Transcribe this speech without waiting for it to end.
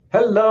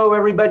Hello,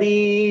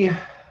 everybody.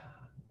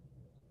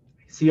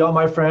 See all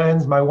my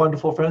friends, my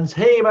wonderful friends.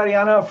 Hey,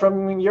 Mariana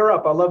from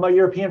Europe. I love my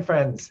European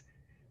friends.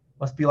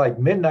 Must be like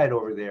midnight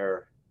over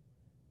there.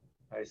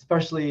 I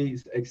especially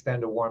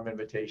extend a warm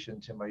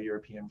invitation to my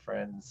European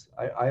friends.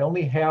 I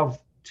only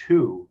have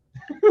two.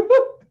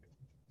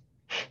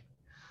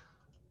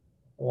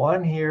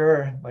 One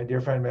here, my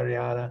dear friend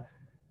Mariana,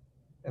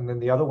 and then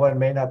the other one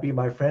may not be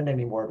my friend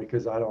anymore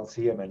because I don't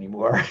see him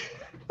anymore.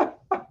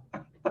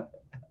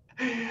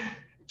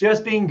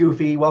 Just being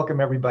goofy.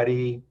 Welcome,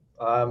 everybody.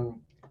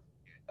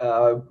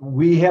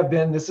 We have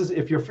been. This is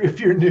if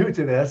you're new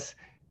to this.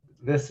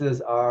 This is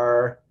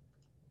our.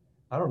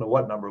 I don't know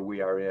what number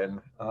we are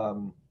in.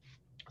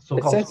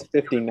 It says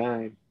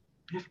 59.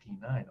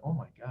 59. Oh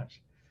my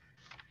gosh.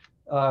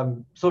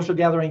 Social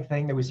gathering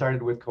thing that we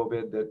started with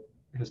COVID that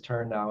has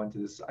turned now into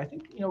this. I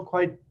think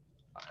quite.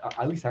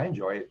 At least I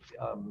enjoy it.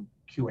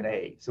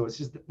 Q&A. So it's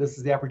just this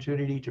is the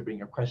opportunity to bring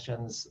your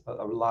questions.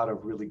 A lot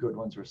of really good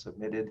ones were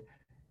submitted.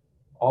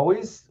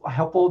 Always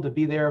helpful to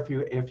be there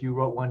if you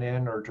wrote one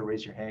in or to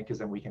raise your hand because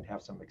then we can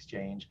have some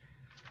exchange.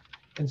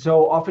 And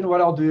so often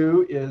what I'll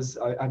do is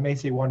I may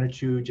say one or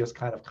two just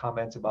kind of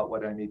comments about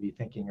what I may be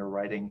thinking or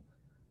writing,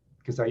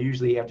 because I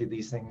usually after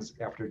these things,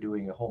 after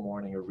doing a whole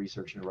morning of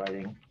research and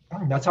writing,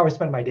 that's how I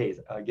spend my days.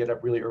 I get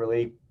up really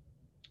early,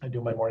 I do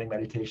my morning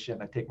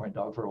meditation, I take my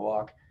dog for a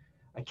walk,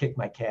 I kick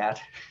my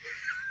cat.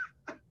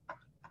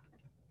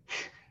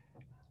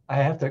 I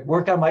have to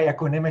work on my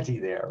equanimity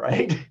there,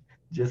 right?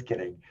 Just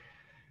kidding.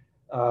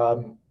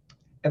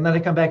 And then I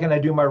come back and I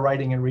do my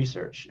writing and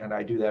research, and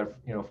I do that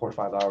 4 or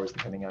 5 hours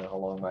depending on how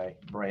long my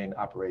brain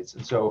operates.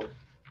 And so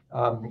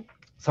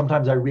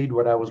sometimes I read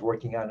what I was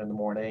working on in the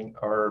morning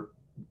or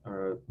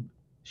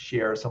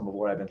share some of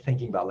what I've been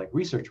thinking about, like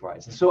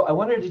research-wise. And so I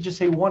wanted to just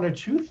say one or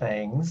two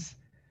things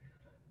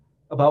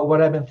about what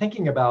I've been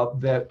thinking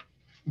about that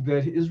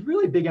is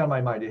really big on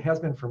my mind. It has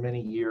been for many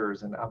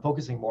years, and I'm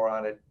focusing more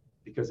on it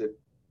because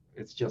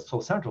it's just so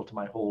central to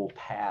my whole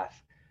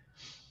path.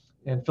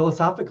 And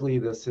philosophically,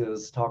 this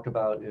is talked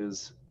about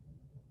is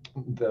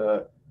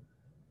the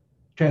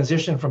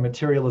transition from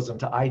materialism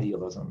to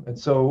idealism. And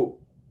so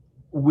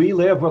we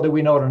live, whether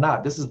we know it or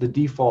not, this is the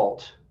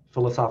default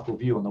philosophical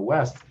view in the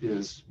West,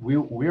 is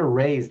we're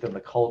raised in the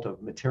cult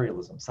of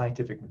materialism,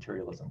 scientific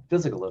materialism,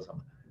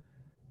 physicalism,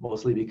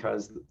 mostly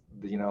because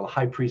the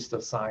high priest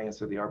of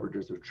science are the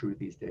arbiters of truth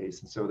these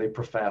days. And so they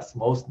profess,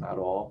 most, not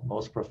all,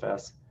 most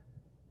profess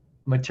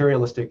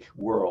materialistic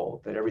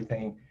world, that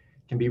everything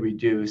can be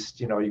reduced.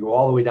 You go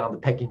all the way down the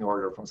pecking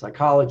order from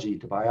psychology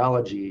to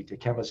biology to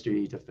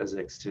chemistry to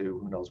physics to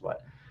who knows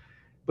what.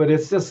 But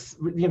it's just,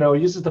 it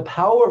uses the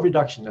power of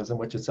reductionism,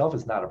 which itself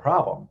is not a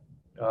problem.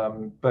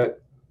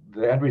 But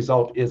the end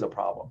result is a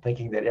problem,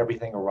 thinking that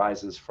everything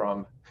arises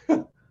from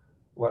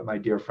what my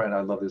dear friend,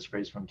 I love this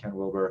phrase from Ken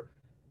Wilber,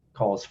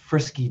 calls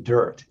frisky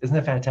dirt. Isn't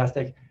it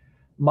fantastic?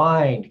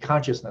 Mind,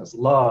 consciousness,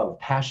 love,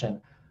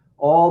 passion,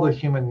 all the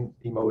human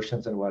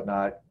emotions and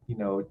whatnot,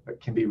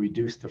 can be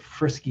reduced to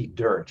frisky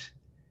dirt.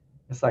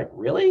 It's like,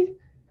 really?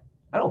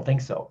 I don't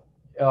think so.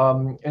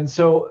 And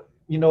so,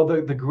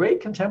 the great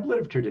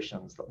contemplative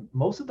traditions,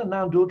 most of the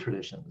non-dual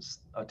traditions,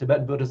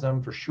 Tibetan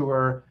Buddhism for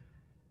sure,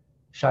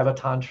 Shaiva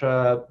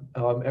Tantra,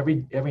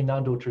 every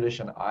non-dual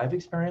tradition I've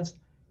experienced,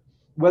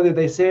 whether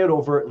they say it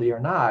overtly or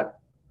not,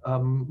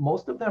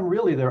 most of them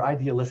really, they're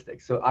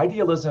idealistic. So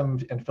idealism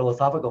in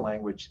philosophical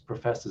language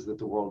professes that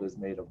the world is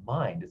made of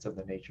mind. It's of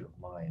the nature of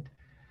mind.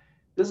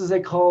 This is a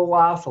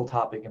colossal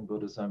topic in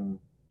Buddhism,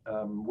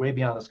 way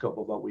beyond the scope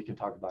of what we can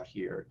talk about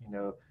here,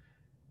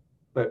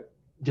 But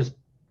just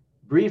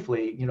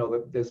briefly,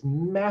 this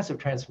massive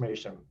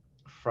transformation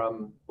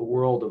from a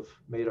world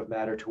made of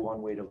matter to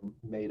one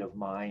made of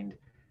mind.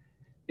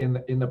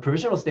 In the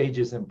provisional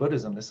stages in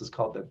Buddhism, this is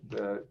called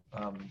the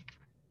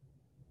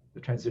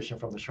transition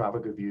from the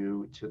Shravaka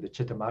view to the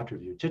Chittamatra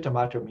view.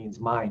 Chittamatra means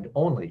mind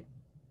only,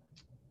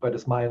 but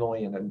it's mind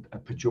only in a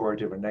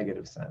pejorative or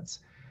negative sense.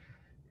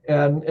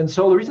 And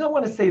so the reason I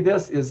want to say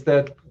this is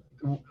that,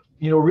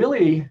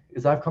 really,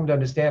 as I've come to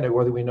understand it,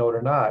 whether we know it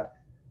or not,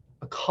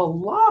 a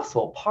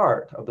colossal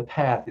part of the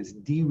path is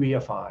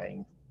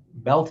de-reifying,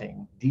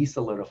 melting,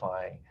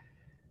 desolidifying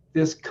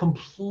this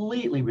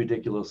completely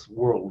ridiculous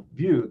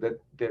worldview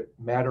that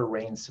matter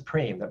reigns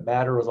supreme, that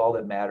matter is all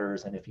that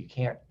matters, and if you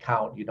can't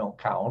count, you don't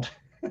count.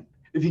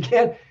 if you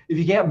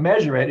can't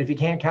measure it, if you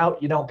can't count,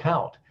 you don't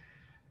count.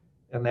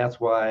 And that's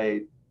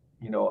why,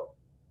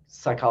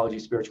 psychology,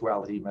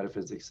 spirituality,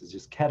 metaphysics is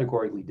just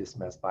categorically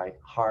dismissed by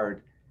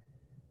hard,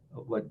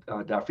 what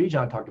Dr.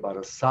 Friedjan talked about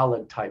as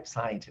solid type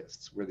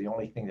scientists, where the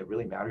only thing that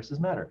really matters is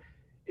matter.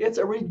 It's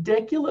a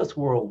ridiculous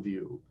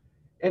worldview,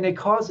 and it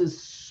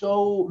causes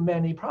so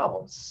many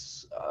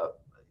problems,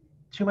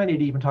 too many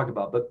to even talk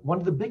about. But one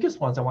of the biggest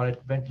ones I wanted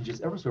to mention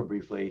just ever so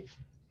briefly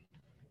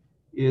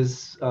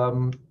is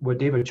what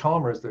David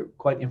Chalmers, the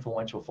quite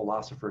influential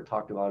philosopher,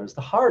 talked about, is the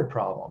hard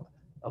problem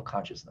of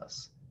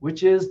consciousness,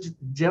 which is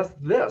just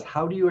this: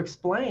 how do you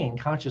explain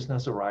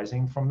consciousness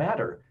arising from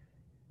matter?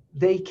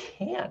 They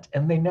can't,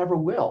 and they never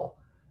will,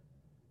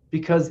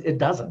 because it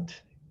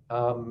doesn't.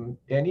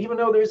 And even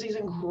though there's these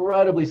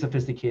incredibly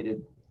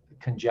sophisticated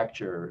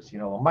conjectures, a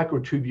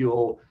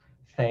microtubule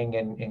thing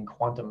in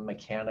quantum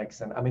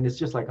mechanics, and I mean, it's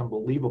just like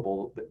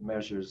unbelievable the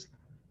measures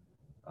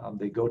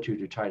they go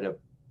to try to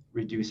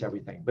reduce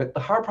everything. But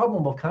the hard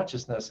problem of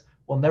consciousness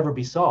will never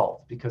be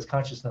solved because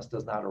consciousness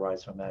does not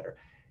arise from matter.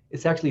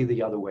 It's actually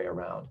the other way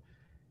around.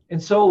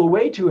 And so the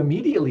way to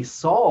immediately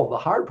solve the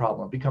hard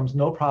problem becomes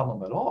no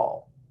problem at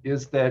all,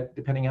 is that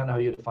depending on how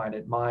you define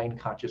it, mind,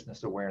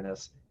 consciousness,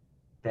 awareness,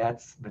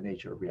 that's the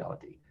nature of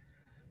reality.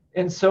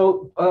 And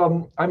so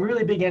I'm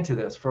really big into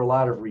this for a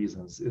lot of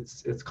reasons.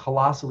 It's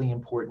colossally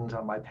important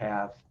on my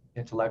path.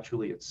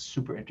 Intellectually, it's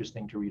super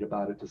interesting to read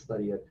about it, to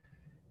study it.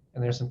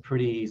 And there's some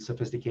pretty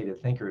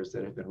sophisticated thinkers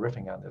that have been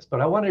riffing on this.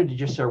 But I wanted to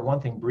just share one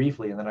thing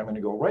briefly, and then I'm going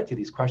to go right to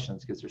these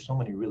questions because there's so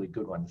many really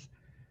good ones.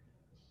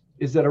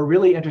 Is that a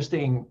really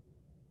interesting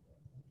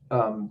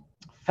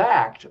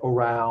fact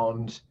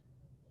around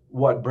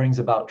what brings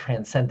about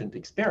transcendent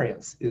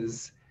experience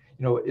is,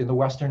 in the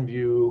Western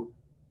view,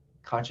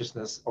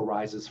 consciousness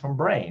arises from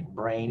brain.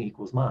 Brain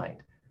equals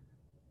mind.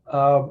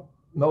 No,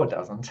 it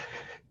doesn't.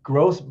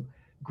 Gross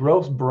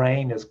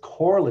brain is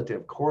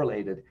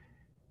correlated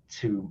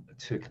to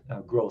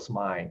gross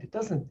mind. It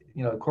doesn't,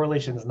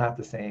 correlation is not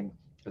the same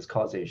as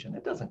causation.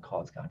 It doesn't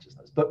cause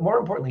consciousness. But more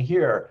importantly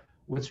here,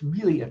 what's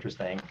really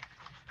interesting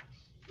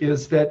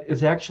is that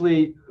it's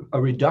actually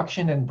a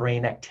reduction in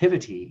brain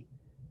activity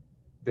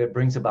that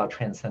brings about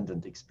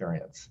transcendent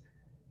experience.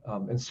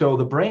 And so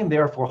the brain,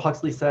 therefore,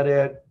 Huxley said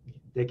it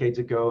decades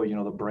ago,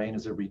 the brain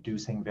is a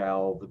reducing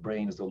valve. The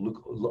brain is a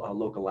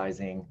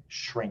localizing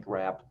shrink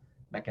wrap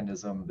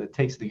mechanism that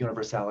takes the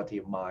universality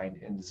of mind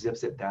and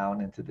zips it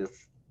down into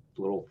this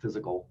little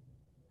physical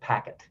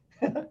packet.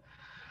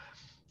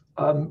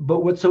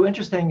 But what's so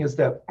interesting is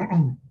that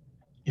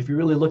if you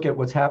really look at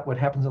what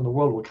happens in the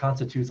world, what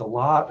constitutes a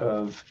lot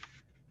of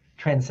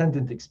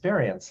transcendent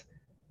experience,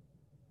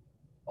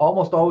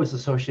 almost always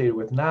associated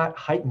with not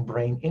heightened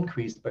brain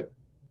increase, but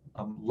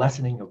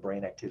lessening of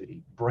brain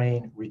activity,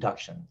 brain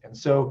reduction. And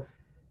so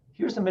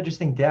here's some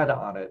interesting data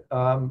on it.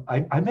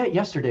 I met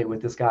yesterday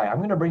with this guy. I'm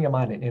going to bring him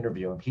on and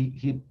interview him.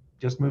 He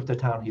just moved to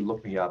town. He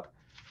looked me up.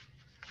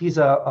 He's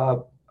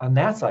a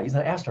NASA. He's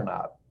an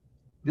astronaut.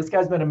 This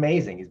guy's been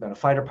amazing. He's been a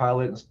fighter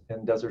pilot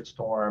in Desert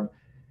Storm.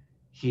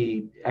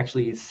 He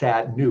actually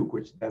sat nuke,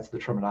 which that's the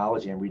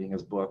terminology I'm reading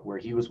his book, where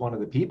he was one of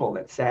the people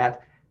that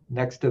sat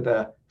next to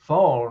the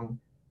phone,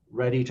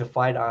 ready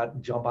to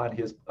jump on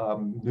his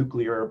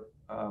nuclear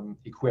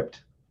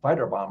equipped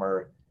fighter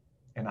bomber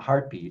in a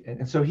heartbeat.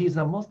 And so he's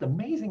the most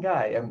amazing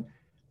guy. And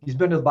he's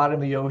been to the bottom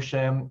of the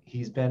ocean.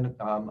 He's been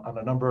on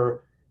a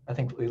number, I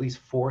think at least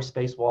 4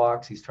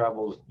 spacewalks. He's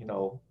traveled,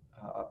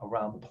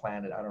 around the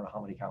planet. I don't know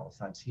how many countless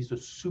times. He's a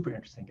super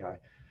interesting guy.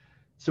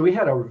 So we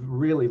had a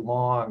really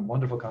long,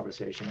 wonderful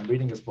conversation. I'm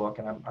reading his book,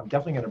 and I'm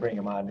definitely going to bring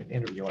him on and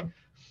interview him.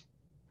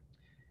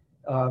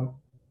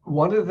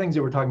 One of the things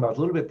that we're talking about is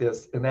a little bit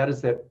this, and that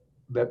is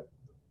that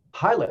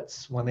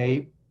pilots, when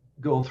they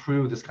go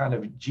through this kind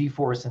of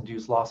G-force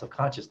induced loss of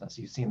consciousness,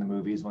 you've seen the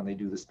movies when they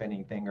do the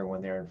spinning thing or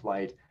when they're in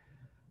flight,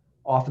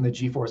 often the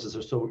G-forces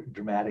are so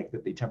dramatic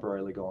that they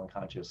temporarily go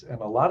unconscious.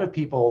 And a lot of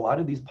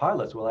these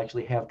pilots will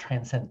actually have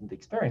transcendent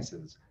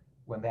experiences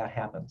when that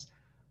happens.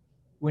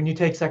 When you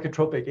take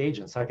psychotropic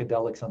agents,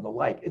 psychedelics and the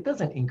like, it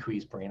doesn't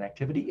increase brain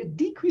activity, it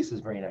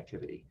decreases brain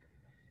activity.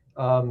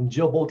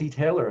 Jill Bolte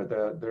Taylor,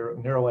 the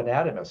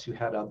neuroanatomist who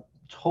had a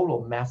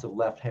total massive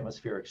left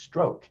hemispheric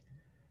stroke,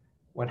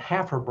 when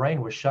half her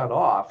brain was shut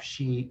off,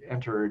 she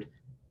entered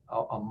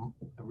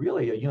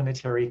really a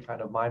unitary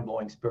kind of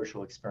mind-blowing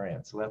spiritual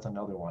experience. So that's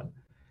another one.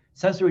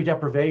 Sensory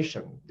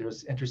deprivation.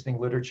 There's interesting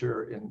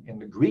literature in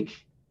the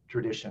Greek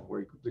tradition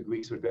where the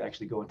Greeks would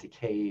actually go into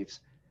caves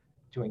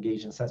to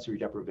engage in sensory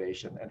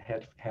deprivation and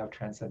have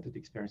transcendent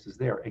experiences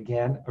there.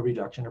 Again, a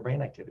reduction of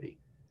brain activity.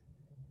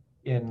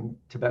 In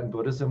Tibetan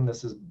Buddhism,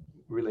 this is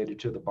related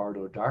to the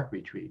Bardo dark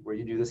retreat, where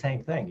you do the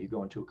same thing. You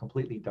go into a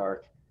completely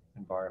dark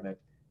environment,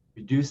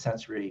 reduce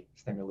sensory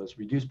stimulus,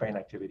 reduce brain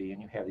activity,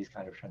 and you have these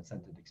kind of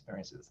transcendent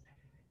experiences.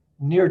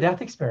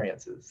 Near-death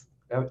experiences.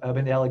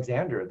 Eben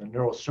Alexander, the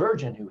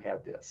neurosurgeon who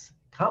had this,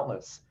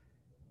 countless,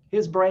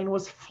 his brain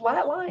was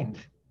flatlined.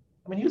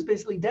 I mean, he was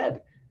basically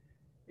dead.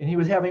 And he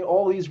was having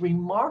all these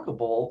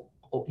remarkable,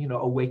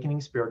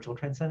 awakening spiritual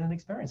transcendent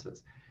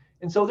experiences.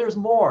 And so there's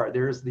more.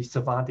 There's the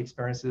savant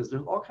experiences.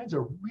 There's all kinds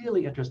of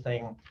really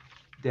interesting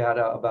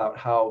data about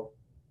how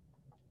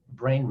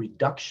brain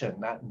reduction,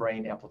 not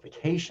brain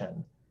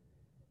amplification,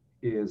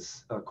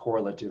 is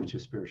correlative to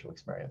spiritual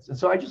experience. And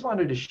so I just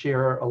wanted to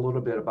share a little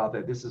bit about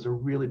that. This is a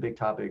really big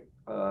topic,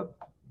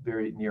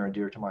 very near and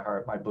dear to my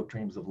heart. My book,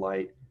 Dreams of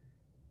Light,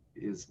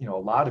 is, a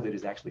lot of it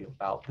is actually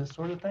about this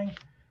sort of thing.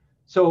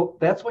 So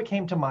that's what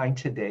came to mind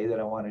today that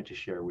I wanted to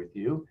share with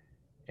you.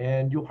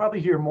 And you'll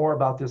probably hear more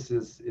about this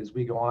as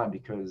we go on,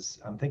 because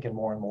I'm thinking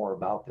more and more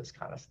about this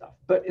kind of stuff.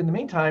 But in the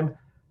meantime,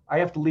 I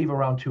have to leave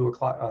around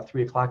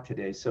 3 o'clock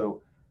today.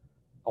 So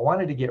I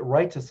wanted to get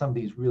right to some of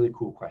these really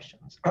cool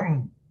questions.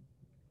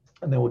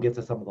 and then we'll get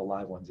to some of the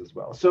live ones as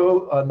well.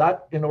 So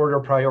not in order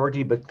of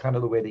priority, but kind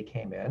of the way they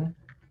came in.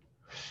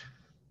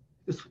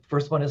 This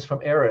first one is from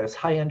Eris.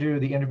 Hi, Andrew,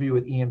 the interview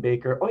with Ian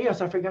Baker. Oh,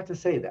 yes, I forgot to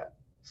say that.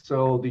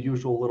 So the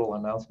usual little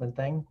announcement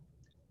thing.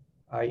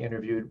 I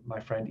interviewed my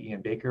friend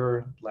Ian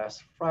Baker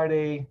last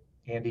Friday.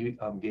 Andy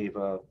gave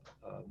a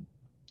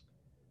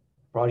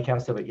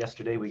broadcast of it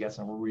yesterday. We got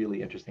some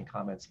really interesting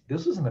comments.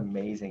 This was an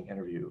amazing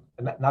interview,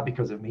 and not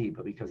because of me,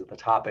 but because of the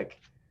topic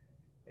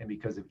and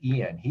because of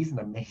Ian. He's an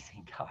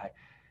amazing guy.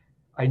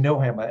 I know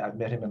him. I've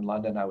met him in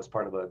London. I was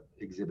part of an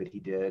exhibit he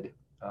did.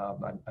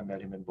 I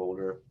met him in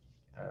Boulder.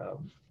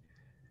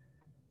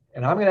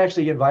 And I'm going to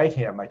actually invite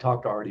him. I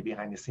talked already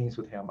behind the scenes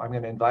with him. I'm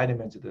going to invite him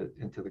into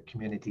the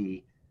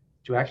community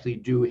to actually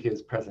do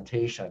his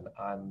presentation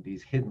on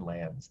these hidden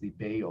lands, the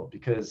Bayo,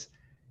 because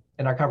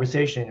in our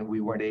conversation,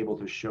 we weren't able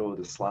to show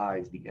the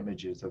slides, the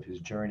images of his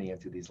journey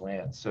into these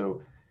lands.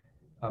 So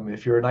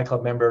if you're a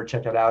nightclub member,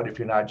 check it out. If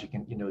you're not, you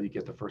can, you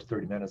get the first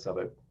 30 minutes of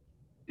it.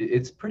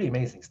 It's pretty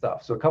amazing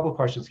stuff. So a couple of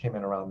questions came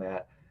in around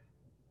that.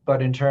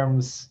 But in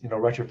terms,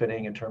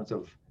 retrofitting, in terms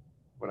of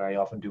what I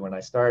often do when I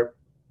start,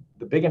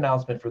 the big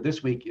announcement for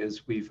this week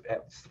is we've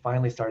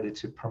finally started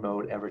to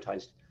promote,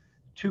 advertise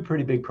two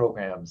pretty big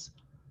programs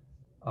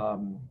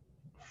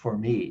for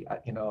me.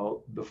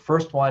 The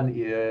first one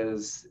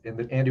is,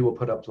 and Andy will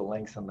put up the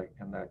links in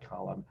that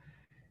column.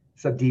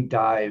 It's a deep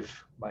dive,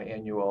 my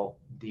annual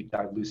deep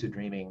dive lucid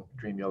dreaming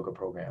dream yoga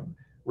program.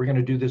 We're going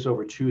to do this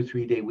over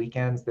 2-3 day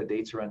weekends. The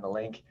dates are in the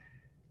link.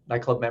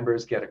 Nightclub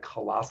members get a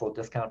colossal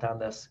discount on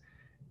this.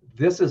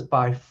 This is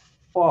by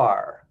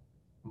far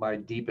my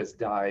deepest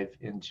dive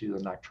into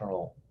the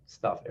nocturnal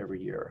stuff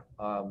every year.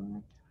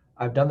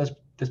 I've done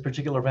this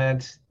particular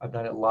event. I've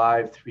done it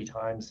live 3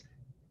 times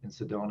in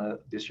Sedona.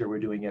 This year we're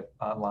doing it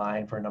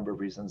online for a number of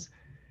reasons.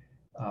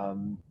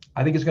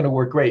 I think it's going to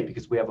work great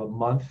because we have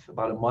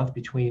about a month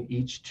between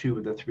each 2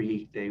 of the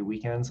 3 day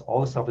weekends.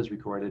 All the stuff is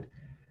recorded,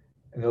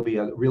 and there'll be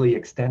a really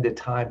extended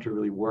time to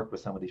really work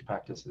with some of these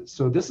practices.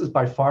 So this is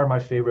by far my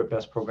favorite,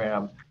 best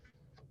program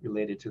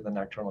related to the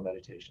nocturnal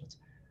meditations.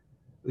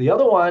 The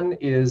other one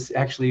is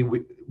actually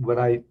what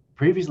I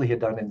previously had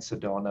done in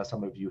Sedona.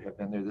 Some of you have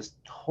been there. This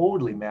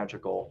totally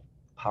magical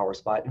power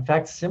spot. In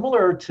fact,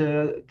 similar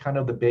to kind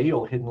of the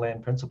Bayo hidden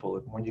land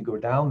principle. When you go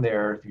down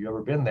there, if you've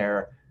ever been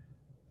there,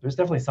 there's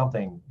definitely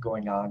something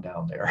going on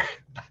down there.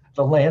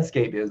 The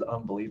landscape is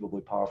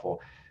unbelievably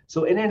powerful.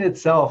 So in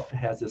itself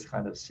has this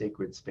kind of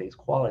sacred space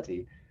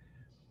quality.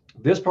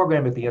 This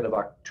program at the end of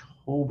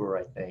October,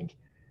 I think,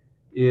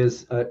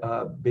 is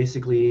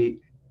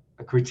basically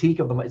a critique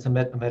of it's a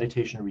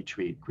meditation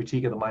retreat,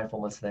 critique of the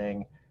mindfulness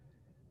thing,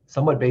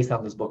 somewhat based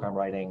on this book I'm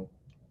writing,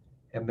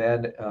 and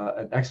then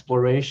an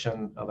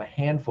exploration of a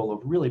handful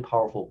of really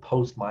powerful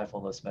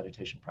post-mindfulness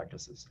meditation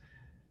practices.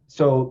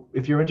 So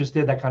if you're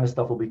interested, that kind of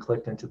stuff will be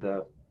clicked into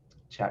the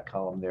chat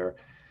column there.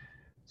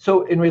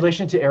 So in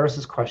relation to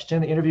Eris's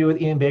question, the interview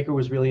with Ian Baker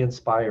was really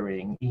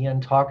inspiring.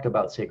 Ian talked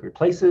about sacred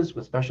places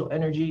with special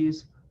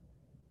energies.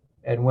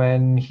 And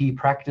when he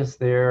practiced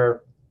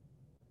there,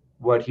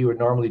 what he would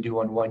normally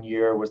do in 1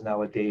 year was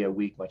now a day a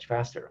week, much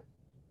faster.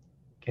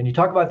 Can you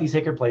talk about these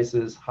sacred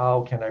places?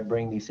 How can I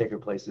bring these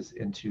sacred places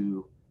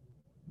into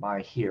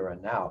my here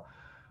and now?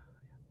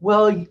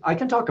 Well, I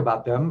can talk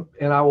about them,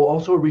 and I will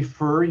also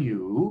refer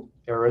you,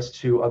 Eris,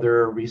 to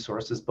other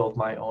resources, both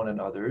my own and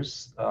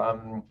others.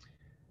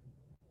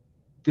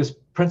 This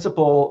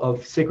principle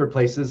of sacred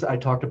places I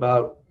talked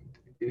about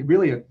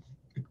really,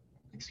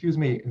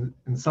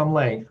 in some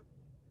length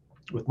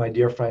with my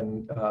dear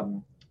friend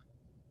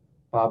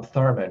Bob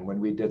Thurman when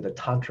we did the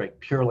Tantric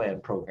Pure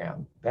Land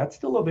program. That's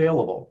still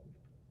available.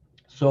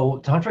 So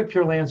Tantric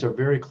Pure Lands are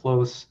very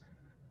close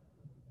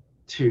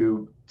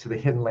to the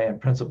hidden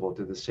land principle,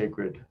 to the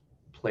sacred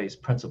place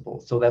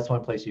principle. So that's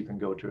one place you can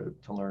go to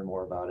learn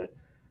more about it.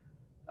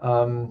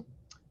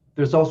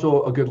 There's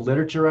also a good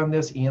literature on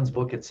this. Ian's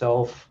book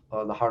itself,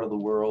 The Heart of the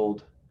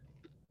World,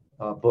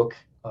 book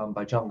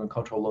by Jamgon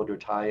Kongtrul Lodro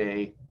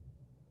Taye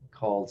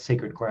called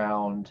Sacred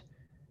Ground,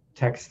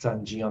 texts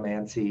on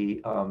geomancy,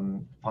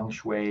 feng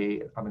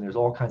shui. I mean, there's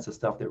all kinds of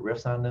stuff that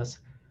riffs on this.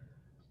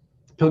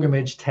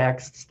 Pilgrimage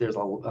texts, there's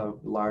a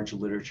large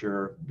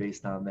literature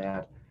based on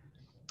that.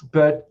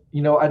 But,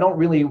 I don't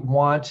really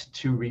want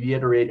to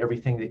reiterate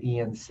everything that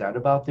Ian said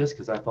about this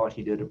because I thought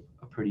he did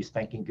a pretty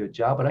spanking good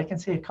job. But I can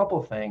say a couple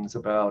of things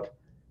about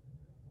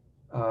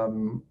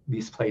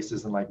these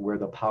places and like where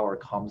the power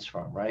comes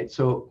from, right?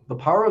 So the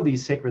power of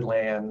these sacred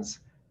lands,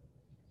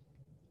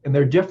 and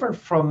they're different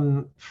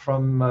from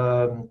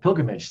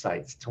pilgrimage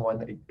sites to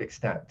one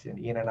extent. And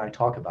Ian and I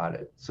talk about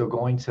it. So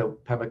going to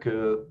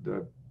Pemmican,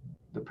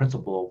 the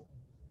principal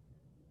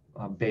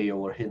Bayo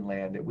or hidden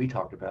land that we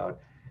talked about,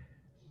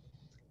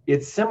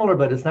 it's similar,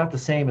 but it's not the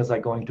same as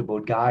like going to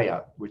Bodh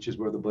Gaya, which is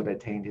where the Buddha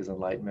attained his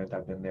enlightenment.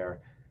 I've been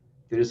there.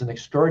 It is an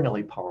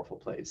extraordinarily powerful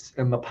place.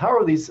 And the power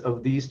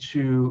of these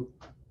two,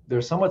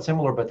 they're somewhat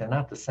similar, but they're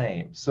not the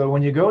same. So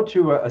when you go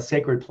to a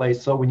sacred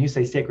place, so when you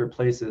say sacred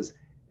places,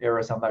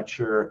 Eris, I'm not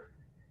sure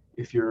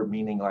if you're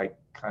meaning like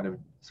kind of,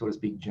 so to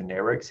speak,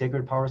 generic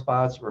sacred power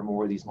spots, or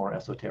more of these more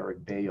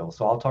esoteric bales.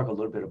 So I'll talk a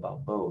little bit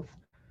about both.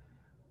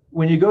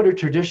 When you go to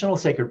traditional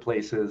sacred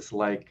places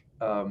like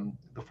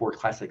the four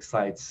classic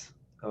sites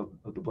of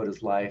the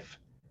Buddha's life,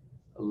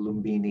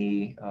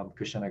 Lumbini,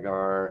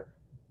 Kushinagar,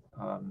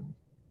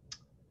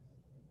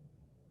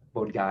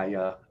 Bodh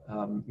Gaya,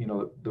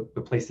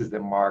 the places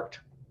that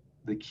marked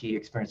the key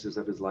experiences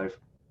of his life,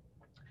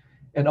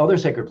 and other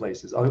sacred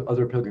places,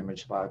 other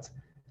pilgrimage spots.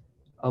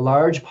 A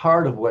large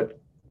part of what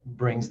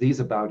brings these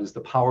about is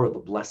the power of the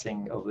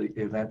blessing of the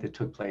event that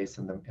took place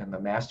and the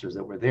masters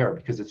that were there,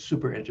 because it's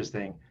super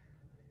interesting.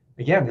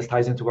 Again, this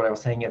ties into what I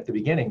was saying at the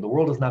beginning. The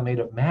world is not made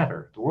of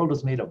matter. The world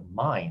is made of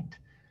mind.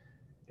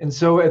 And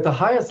so at the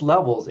highest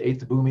levels,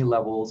 eighth bhumi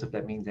levels, if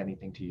that means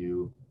anything to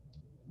you,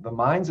 the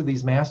minds of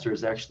these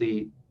masters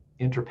actually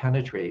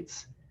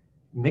interpenetrates,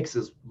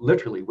 mixes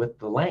literally with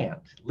the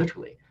land,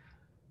 literally.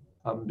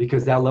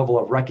 Because that level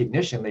of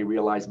recognition, they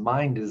realize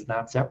mind is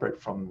not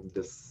separate from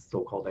this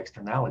so-called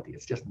externality.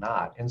 It's just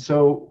not. And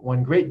so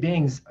when great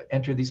beings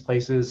enter these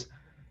places,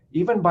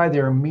 even by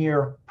their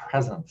mere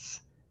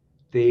presence,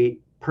 they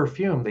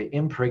perfume, they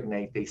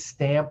impregnate, they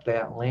stamp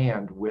that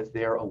land with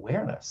their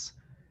awareness.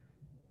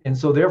 And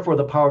so therefore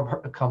the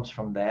power comes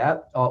from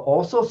that.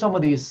 Also, some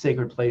of these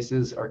sacred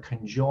places are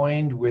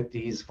conjoined with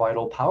these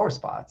vital power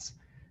spots.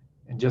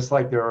 And just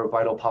like there are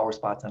vital power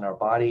spots in our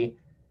body,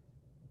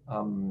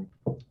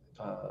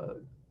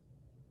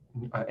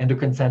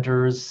 endocrine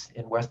centers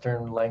in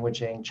Western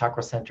languaging,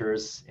 chakra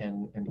centers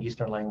in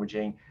Eastern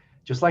languaging,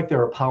 just like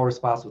there are power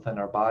spots within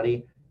our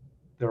body,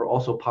 there are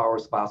also power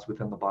spots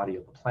within the body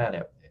of the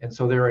planet. And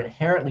so there are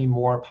inherently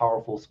more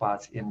powerful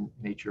spots in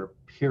nature,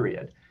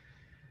 period.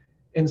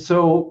 And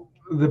so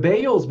the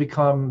Bayals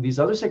become, these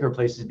other sacred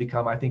places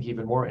become, I think,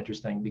 even more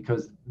interesting,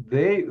 because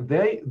they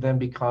then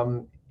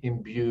become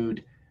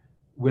imbued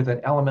with an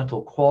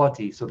elemental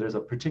quality. So there's a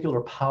particular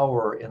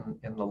power in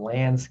the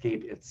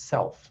landscape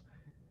itself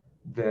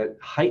that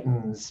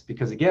heightens,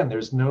 because again,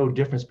 there's no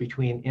difference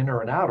between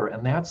inner and outer.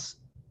 And that's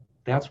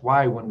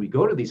why when we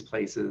go to these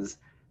places,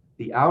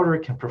 the outer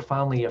can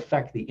profoundly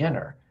affect the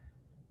inner,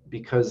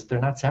 because they're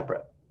not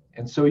separate.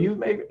 And so you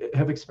may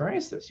have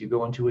experienced this. You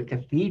go into a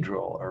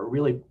cathedral or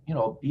really,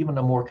 even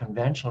a more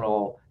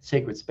conventional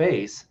sacred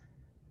space.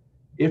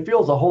 It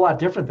feels a whole lot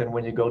different than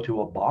when you go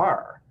to a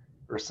bar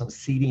or some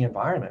seedy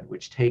environment,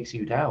 which takes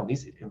you down.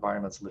 These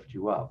environments lift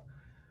you up.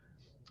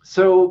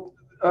 So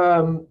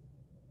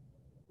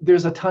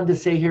there's a ton to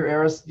say here,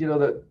 Eris.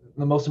 The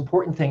most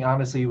important thing,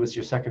 honestly, was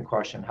your second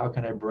question. How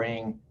can I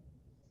bring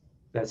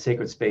that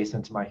sacred space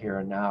into my here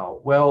and now?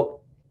 Well,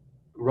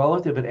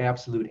 relative and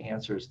absolute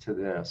answers to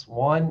this.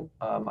 One,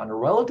 on a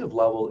relative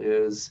level,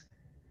 is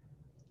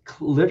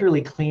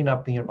literally clean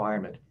up the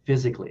environment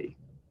physically,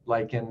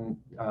 like in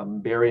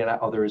Barry and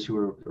others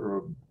who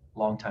are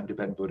longtime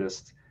Tibetan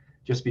Buddhists,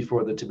 just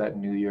before the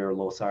Tibetan New Year,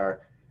 Losar.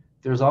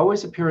 There's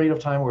always a period of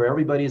time where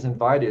everybody is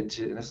invited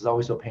to, and this is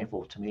always so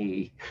painful to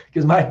me,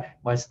 because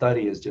my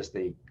study is just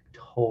a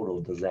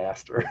total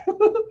disaster,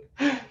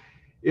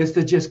 is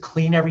to just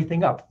clean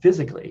everything up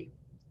physically,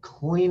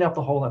 clean up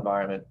the whole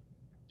environment.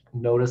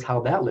 Notice how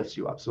that lifts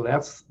you up. So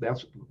that's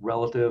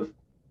relative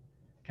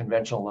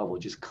conventional level.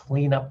 Just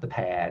clean up the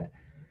pad.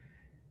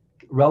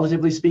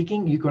 Relatively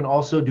speaking, you can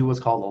also do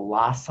what's called a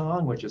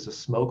lasang, which is a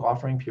smoke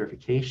offering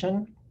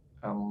purification.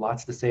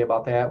 Lots to say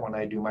about that. When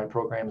I do my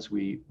programs,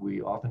 we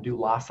often do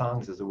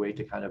lasangs as a way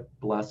to kind of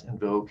bless,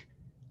 invoke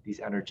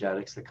these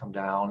energetics that come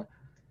down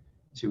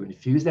to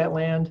infuse that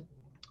land,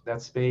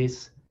 that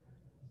space.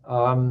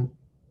 But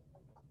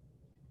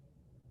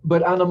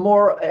on a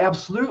more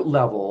absolute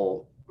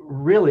level,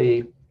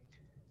 really,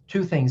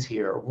 two things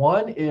here.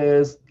 One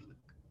is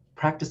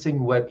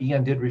practicing what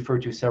Ian did refer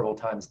to several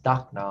times,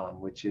 Daknam,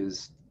 which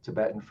is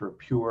Tibetan for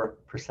pure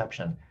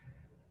perception.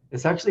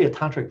 It's actually a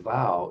tantric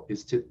vow,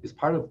 is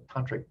part of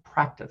tantric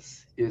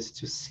practice, is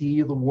to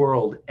see the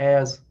world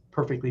as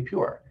perfectly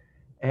pure,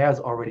 as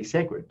already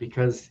sacred,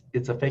 because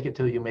it's a fake it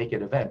till you make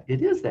it event.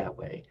 It is that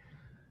way.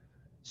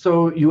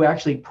 So you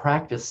actually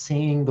practice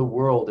seeing the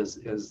world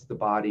as the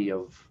body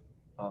of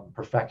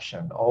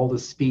perfection. All the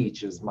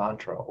speech is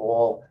mantra.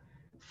 All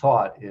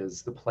thought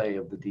is the play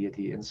of the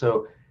deity. And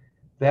so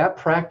that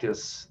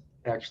practice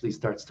actually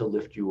starts to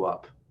lift you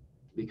up,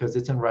 because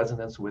it's in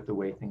resonance with the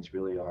way things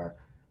really are.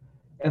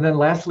 And then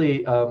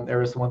lastly,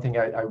 Eris, one thing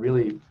I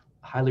really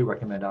highly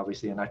recommend,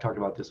 obviously, and I talked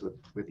about this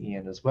with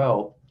Ian as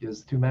well,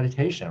 is through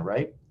meditation,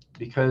 right?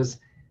 Because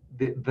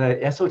the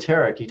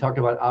esoteric, you talked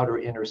about outer,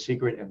 inner,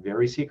 secret, and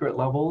very secret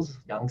levels,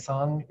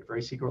 Yangsang,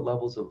 very secret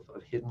levels of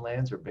hidden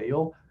lands or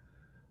Baal.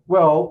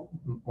 Well,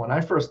 when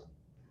I first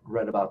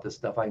read about this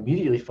stuff, I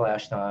immediately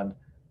flashed on,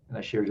 and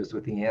I shared this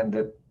with Ian,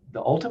 that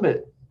the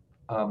ultimate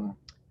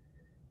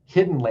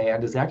hidden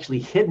land is actually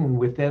hidden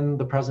within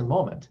the present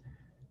moment.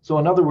 So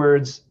in other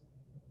words,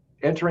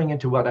 entering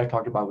into what I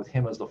talked about with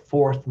him as the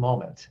fourth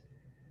moment,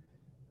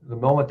 the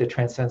moment that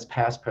transcends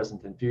past,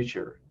 present, and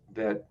future,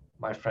 that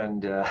my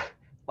friend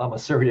Lama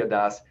Surya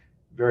Das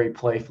very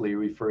playfully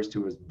refers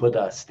to as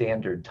Buddha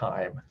standard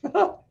time.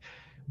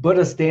 but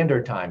a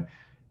standard time,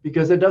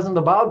 because it doesn't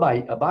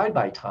abide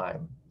by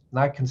time,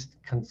 not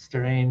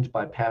constrained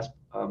by past,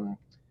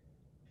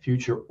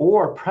 future,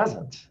 or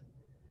present.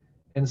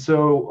 And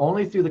so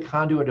only through the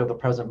conduit of the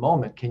present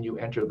moment can you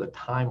enter the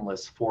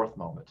timeless fourth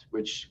moment,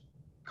 which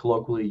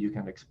colloquially you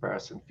can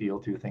express and feel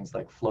through things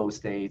like flow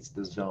states,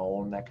 the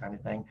zone, that kind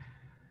of thing.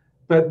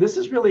 But this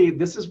is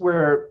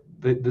where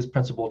this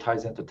principle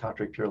ties into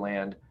Tantric Pure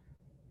Land,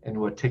 and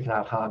what Thich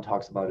Nhat Hanh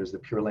talks about is the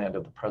pure land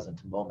of the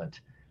present moment.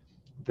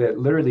 That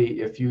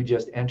literally, if you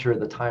just enter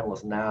the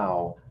timeless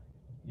now,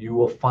 you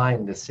will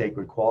find this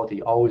sacred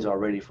quality always,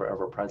 already,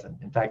 forever present.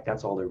 In fact,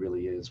 that's all there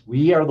really is.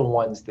 We are the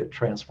ones that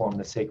transform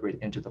the sacred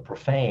into the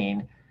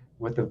profane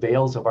with the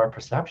veils of our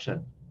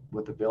perception,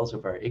 with the veils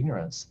of our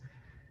ignorance.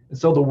 And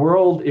so the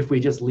world, if we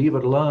just leave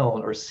it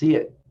alone or see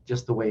it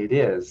just the way it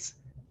is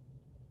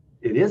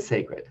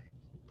sacred.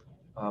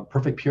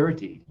 Perfect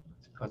purity,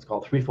 it's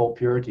called threefold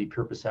purity: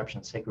 pure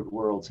perception, sacred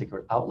world,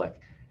 sacred outlet.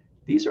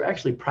 These are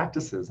actually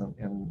practices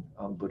in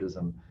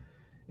Buddhism.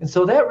 And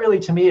so that really,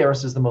 to me,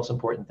 Eris, is the most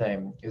important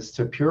thing, is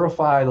to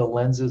purify the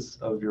lenses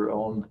of your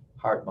own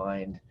heart,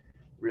 mind,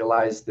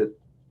 realize that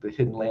the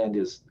hidden land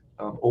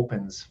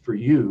opens for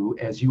you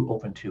as you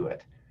open to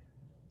it.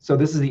 So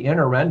this is the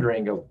inner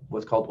rendering of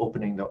what's called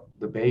opening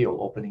the veil,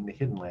 opening the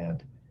hidden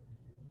land.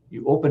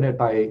 You open it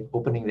by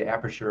opening the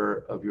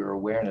aperture of your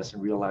awareness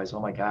and realize, oh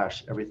my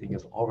gosh, everything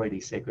is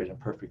already sacred and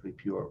perfectly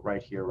pure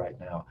right here, right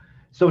now.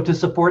 So to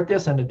support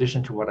this, in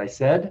addition to what I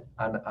said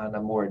on a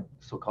more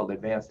so-called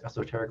advanced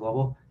esoteric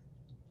level,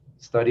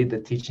 studied the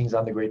teachings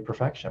on the great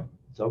perfection,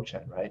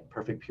 Dzogchen, right?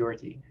 Perfect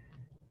purity.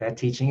 That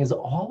teaching is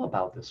all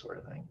about this sort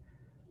of thing.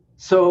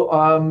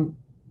 So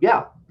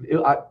yeah,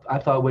 I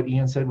thought what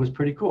Ian said was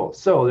pretty cool.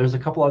 So there's a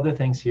couple other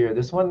things here.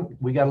 This one,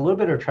 we got a little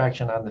bit of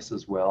traction on this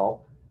as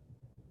well.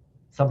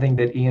 Something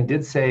that Ian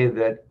did say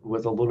that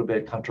was a little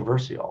bit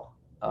controversial.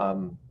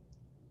 And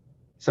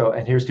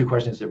here's two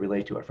questions that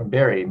relate to it. From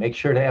Barry: make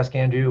sure to ask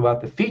Andrew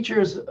about the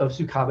features of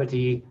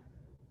Sukhavati.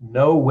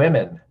 No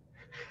women.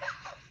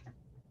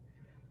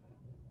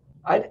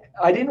 I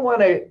didn't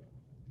want to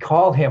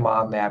call him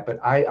on that, but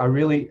I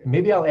really,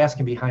 maybe I'll ask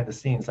him behind the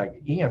scenes,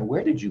 like, Ian,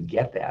 where did you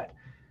get that?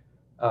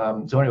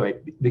 So anyway,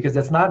 because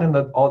that's not in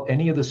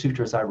any of the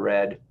sutras I've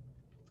read.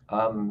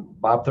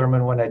 Bob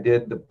Thurman, when I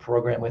did the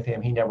program with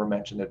him, he never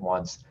mentioned it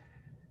once.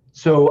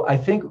 So I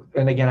think,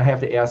 and again, I have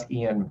to ask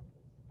Ian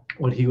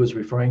what he was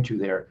referring to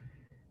there.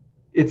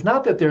 It's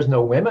not that there's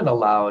no women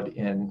allowed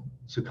in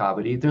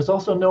Sukhavati. There's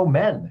also no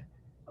men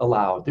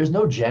allowed. There's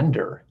no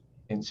gender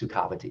in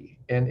Sukhavati.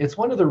 And it's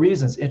one of the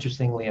reasons,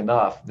 interestingly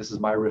enough, this is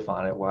my riff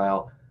on it,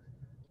 while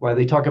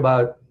they talk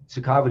about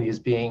Sukhavati as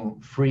being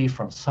free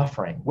from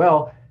suffering.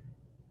 Well,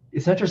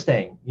 it's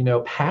interesting,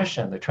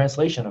 passion, the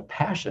translation of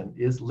passion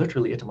is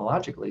literally,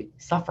 etymologically,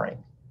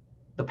 suffering.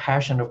 The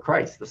passion of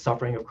Christ, the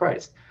suffering of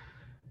Christ.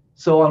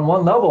 So on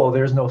one level,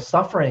 there's no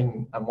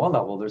suffering. On one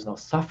level, there's no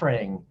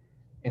suffering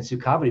in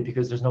Sukhavati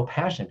because there's no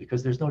passion,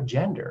 because there's no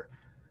gender.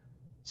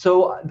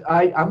 So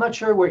I'm not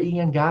sure where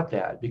Ian got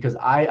that, because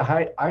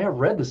I have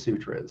read the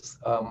sutras,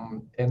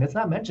 and it's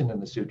not mentioned in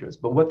the sutras.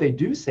 But what they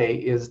do say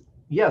is,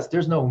 yes,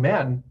 there's no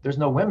men, there's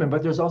no women,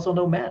 but there's also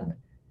no men.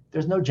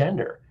 There's no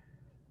gender.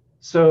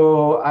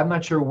 So I'm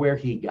not sure where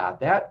he got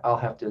that. I'll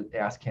have to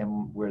ask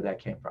him where that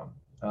came from,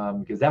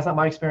 because that's not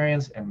my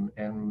experience.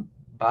 And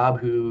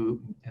Bob,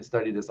 who has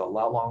studied this a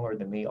lot longer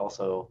than me,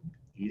 also,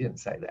 he didn't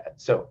say that.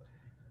 So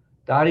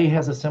Dottie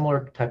has a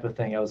similar type of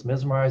thing. I was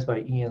mesmerized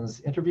by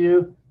Ian's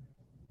interview.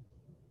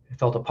 I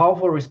felt a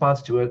powerful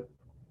response to it.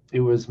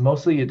 It was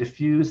mostly a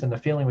diffuse and a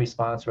feeling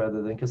response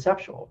rather than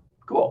conceptual.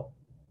 Cool.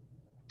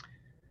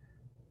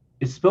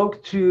 It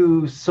spoke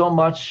to so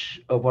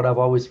much of what I've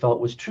always felt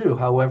was true.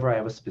 However, I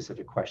have a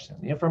specific question.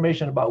 The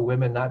information about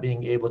women not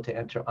being able to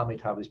enter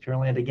Amitabha's Pure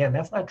Land, again,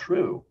 that's not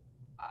true.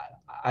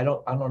 I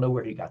don't know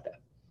where he got that.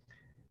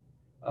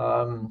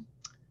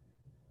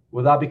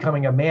 Without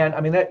becoming a man,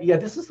 I mean,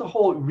 this is the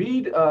whole,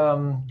 read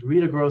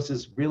Rita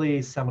Gross's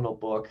really seminal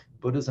book,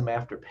 Buddhism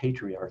After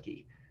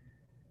Patriarchy.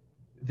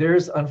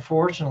 There's,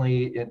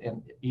 unfortunately,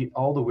 in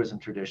all the wisdom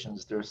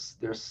traditions, there's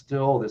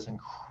still this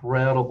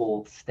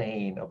incredible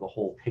stain of the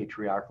whole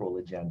patriarchal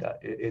agenda.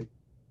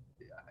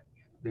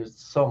 There's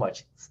so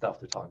much stuff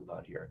to talk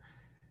about here,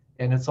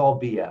 and it's all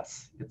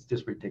BS. It's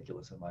just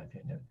ridiculous, in my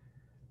opinion.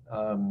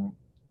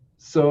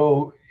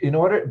 So in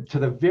order, to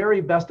the very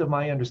best of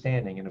my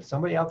understanding, and if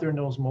somebody out there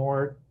knows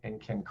more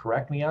and can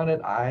correct me on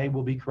it, I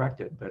will be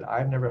corrected, but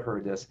I've never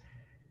heard this.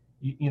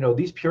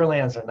 These Pure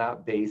Lands are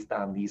not based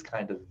on these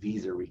kind of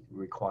visa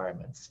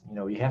requirements.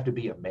 You have to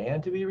be a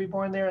man to be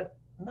reborn there.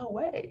 No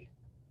way.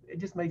 It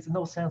just makes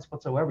no sense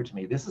whatsoever to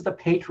me. This is the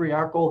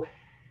patriarchal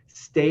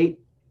state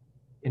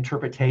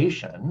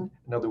interpretation.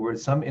 In other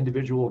words, some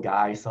individual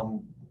guy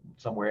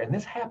somewhere, and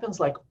this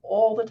happens like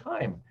all the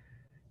time,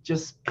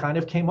 just kind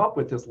of came up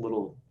with this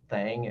little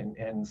thing,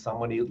 and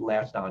somebody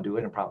latched onto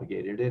it and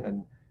propagated it,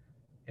 and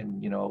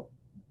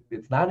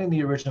it's not in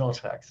the original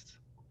text.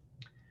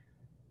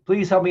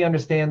 Please help me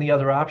understand the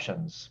other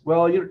options.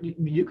 Well,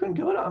 you can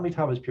go to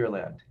Amitabha's Pure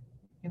Land.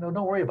 Don't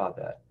worry about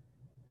that.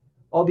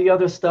 All the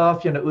other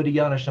stuff,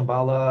 Uddiyana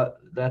Shambhala,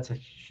 that's a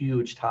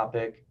huge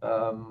topic.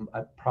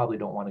 I probably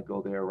don't want to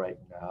go there right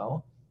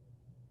now.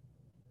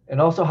 And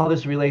also how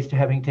this relates to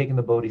having taken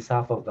the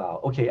Bodhisattva vow.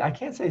 Okay, I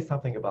can't say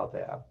something about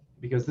that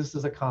because this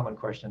is a common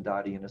question,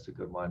 Dottie, and it's a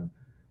good one.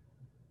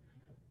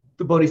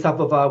 The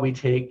Bodhisattva vow we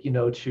take,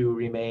 to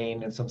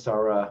remain in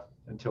samsara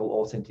until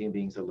all sentient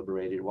beings are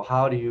liberated. Well,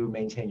 how do you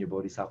maintain your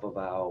Bodhisattva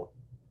vow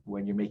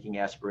when you're making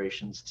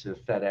aspirations to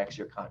FedEx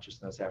your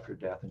consciousness after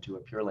death into a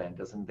Pure Land?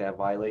 Doesn't that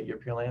violate your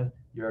Pure Land,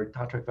 your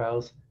tantric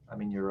vows?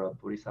 Your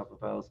Bodhisattva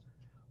vows?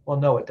 Well,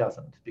 no, it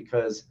doesn't,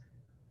 because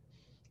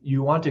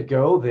you want to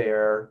go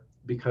there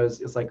because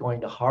it's like going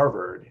to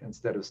Harvard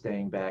instead of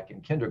staying back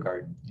in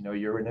kindergarten.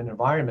 You're in an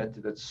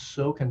environment that's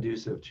so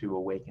conducive to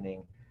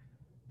awakening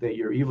that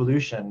your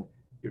evolution,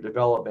 your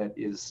development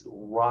is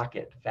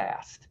rocket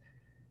fast.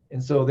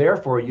 And so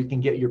therefore you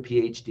can get your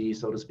PhD,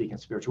 so to speak, in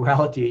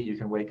spirituality. You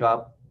can wake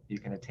up, you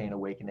can attain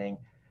awakening,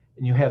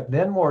 and you have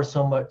then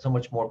so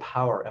much more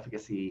power,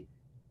 efficacy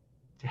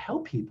to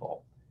help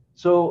people.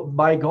 So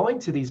by going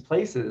to these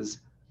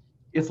places,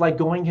 it's like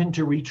going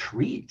into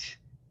retreat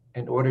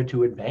in order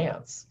to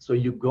advance. So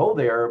you go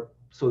there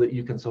so that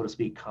you can, so to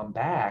speak, come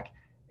back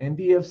and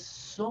be of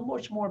so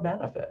much more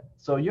benefit.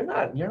 So you're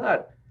not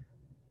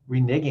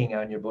reneging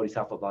on your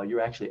Bodhisattva vow, you're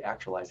actually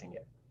actualizing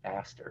it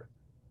faster.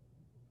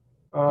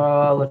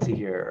 Let's see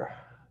here.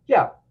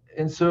 Yeah,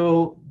 and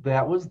so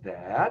that was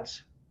that.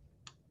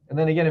 And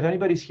then again, if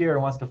anybody's here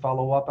and wants to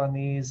follow up on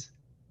these,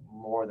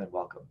 more than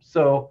welcome.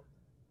 So,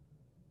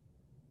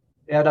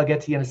 Ed, I'll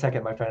get to you in a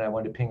second, my friend. I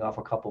wanted to ping off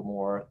a couple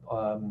more.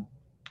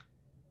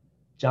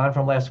 John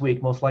from last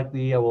week, most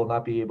likely I will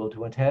not be able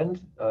to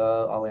attend.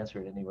 I'll answer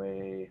it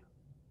anyway.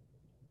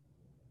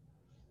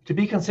 To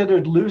be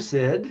considered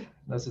lucid,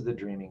 this is the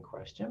dreaming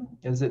question.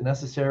 Is it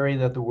necessary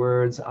that the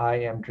words I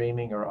am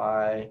dreaming or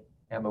I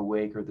am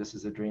awake or this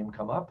is a dream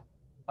come up?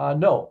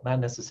 No,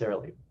 not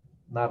necessarily,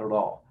 not at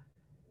all.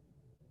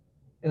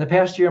 In the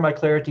past year, my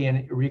clarity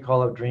and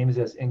recall of dreams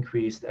has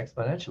increased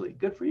exponentially.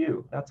 Good for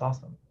you, that's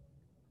awesome.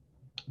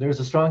 There's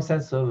a strong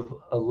sense of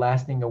a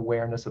lasting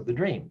awareness of the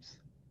dreams.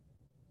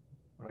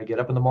 When I get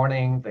up in the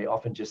morning, they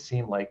often just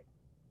seem like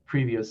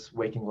previous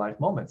waking life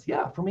moments.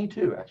 Yeah, for me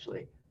too,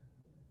 actually.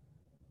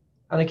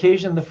 On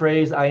occasion, the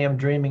phrase "I am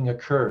dreaming"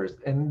 occurs.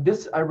 And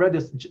this, I read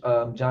this,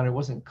 John, it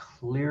wasn't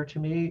clear to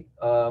me.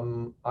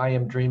 I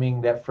am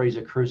dreaming, that phrase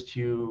occurs to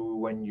you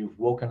when you've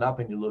woken up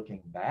and you're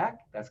looking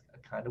back. That's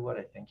kind of what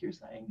I think you're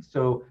saying.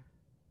 So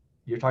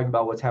you're talking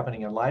about what's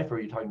happening in life, or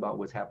are you talking about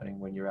what's happening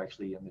when you're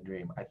actually in the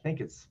dream? I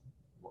think it's,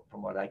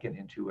 from what I can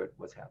intuit,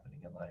 what's happening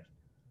in life.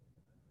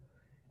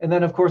 And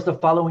then, of course, the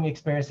following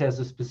experience has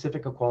a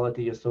specific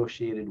quality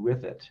associated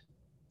with it.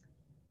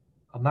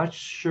 I'm not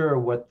sure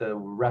what the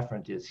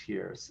referent is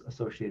here,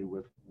 associated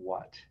with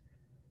what.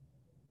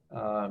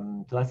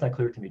 So that's not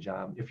clear to me,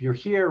 John. If you're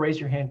here, raise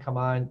your hand, come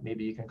on.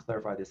 Maybe you can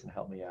clarify this and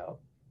help me out.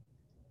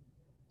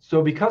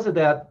 So because of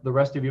that, the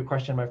rest of your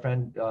question, my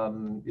friend,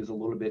 is a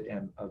little bit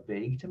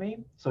vague to me.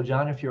 So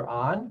John, if you're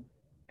on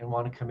and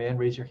want to come in,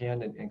 raise your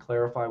hand and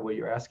clarify what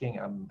you're asking.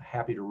 I'm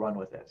happy to run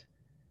with it.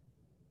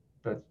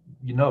 But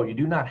you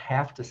do not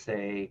have to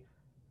say,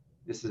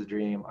 this is a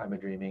dream, I'm a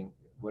dreaming,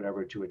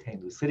 whatever, to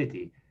attain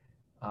lucidity.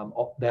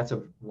 That's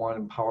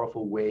one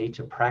powerful way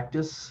to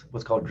practice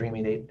what's called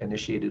dreaming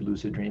initiated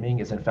lucid dreaming,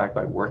 is in fact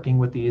by working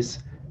with these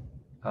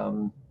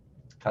kind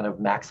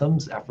of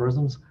maxims,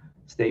 aphorisms,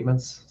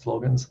 statements,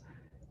 slogans,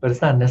 but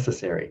it's not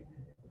necessary.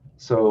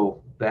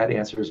 So that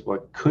answers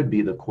what could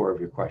be the core of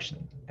your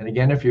question. And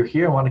again, if you're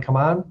here and want to come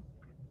on,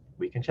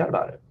 we can chat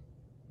about it.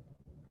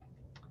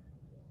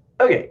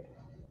 Okay.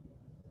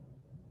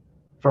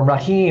 From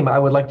Rahim, I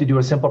would like to do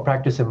a simple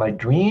practice in my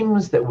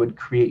dreams that would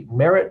create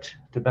merit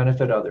to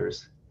benefit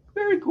others.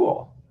 Very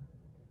cool.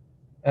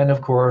 And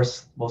of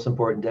course, most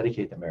important,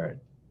 dedicate the merit.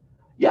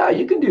 Yeah,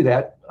 you can do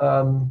that.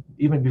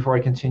 Even before I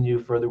continue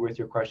further with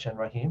your question,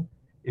 Rahim,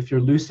 if you're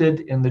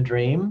lucid in the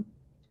dream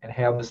and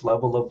have this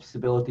level of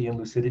stability and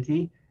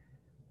lucidity,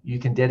 you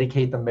can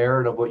dedicate the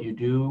merit of what you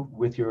do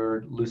with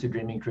your lucid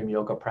dreaming, dream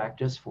yoga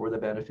practice for the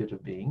benefit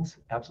of beings.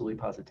 Absolutely,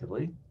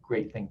 positively.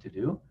 Great thing to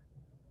do.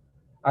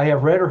 I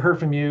have read or heard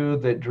from you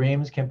that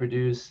dreams can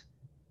produce.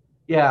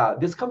 Yeah,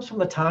 this comes from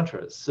the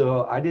Tantras.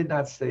 So I did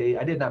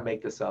not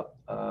make this up.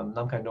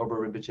 Namkhai Norpa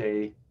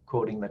Rinpoche,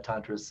 quoting the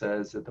Tantras,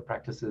 says that the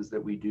practices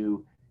that we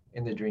do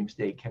in the dream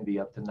state can be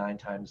up to 9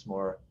 times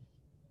more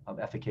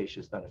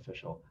efficacious,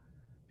 beneficial,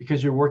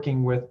 because you're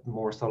working with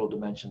more subtle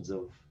dimensions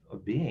of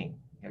being.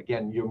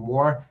 Again, you're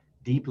more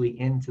deeply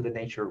into the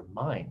nature of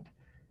mind.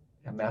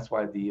 And that's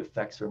why the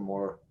effects are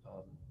more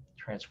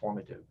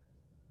transformative.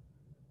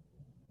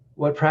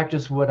 What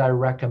practice would I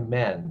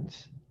recommend?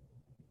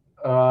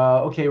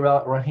 Okay,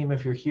 Rahim,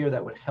 if you're here,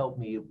 that would help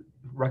me.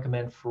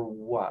 Recommend for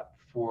what?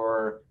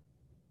 For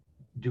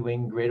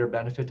doing greater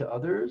benefit to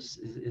others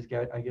is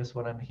I guess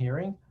what I'm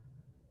hearing.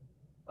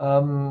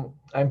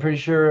 I'm pretty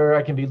sure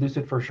I can be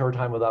lucid for a short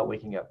time without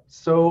waking up.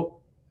 So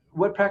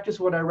what practice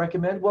would I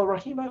recommend? Well,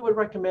 Rahim, I would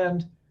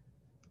recommend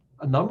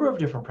a number of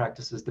different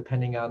practices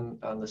depending on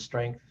the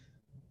strength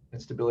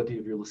and stability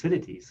of your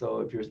lucidity. So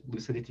if your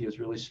lucidity is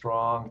really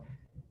strong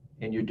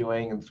and you're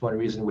doing, and it's one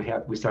reason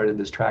we started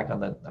this track on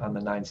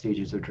the 9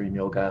 stages of dream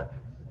yoga,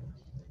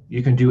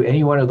 you can do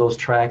any one of those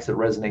tracks that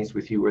resonates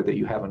with you or that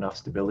you have enough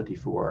stability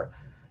for.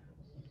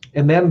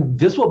 And then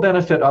this will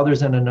benefit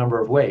others in a number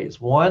of ways.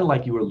 One,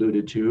 like you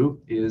alluded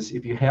to, is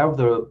if you have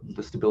the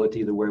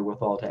stability, the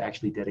wherewithal to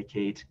actually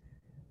dedicate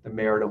the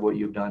merit of what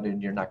you've done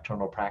in your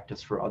nocturnal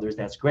practice for others,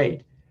 that's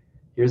great.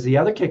 Here's the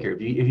other kicker.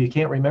 If you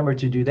can't remember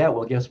to do that,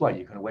 well, guess what?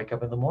 You can wake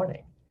up in the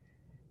morning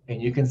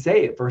and you can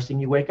say it first thing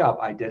you wake up,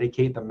 I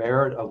dedicate the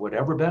merit of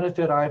whatever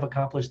benefit I've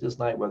accomplished this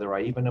night, whether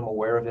I even am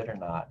aware of it or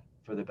not,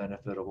 for the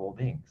benefit of all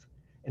beings.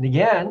 And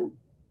again,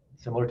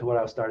 similar to what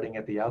I was starting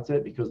at the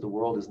outset, because the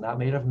world is not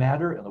made of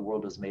matter and the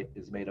world is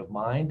made of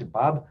mind.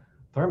 Bob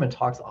Thurman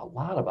talks a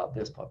lot about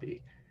this,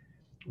 puppy.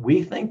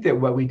 We think that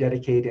what we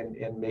dedicate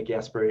and make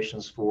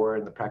aspirations for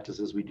and the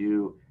practices we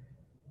do,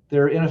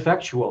 they're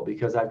ineffectual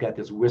because I've got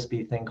this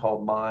wispy thing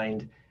called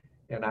mind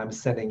and I'm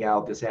sending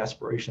out this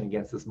aspiration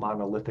against this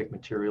monolithic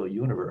material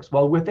universe.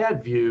 Well, with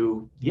that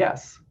view,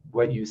 yes,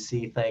 what you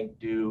see, think,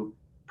 do,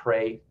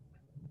 pray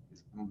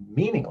is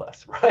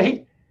meaningless,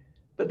 right?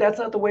 But that's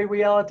not the way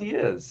reality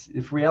is.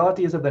 If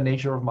reality is of the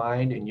nature of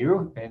mind and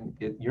your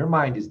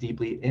mind is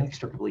deeply,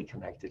 inextricably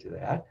connected to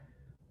that,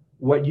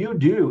 what you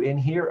do in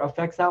here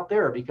affects out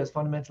there because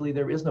fundamentally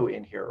there is no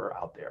in here or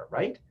out there,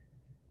 right?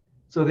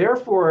 So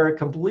therefore,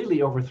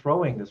 completely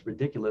overthrowing this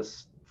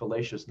ridiculous,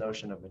 fallacious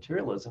notion of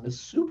materialism is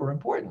super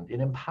important.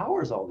 It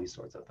empowers all these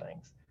sorts of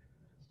things.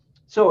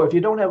 So if you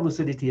don't have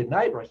lucidity at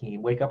night,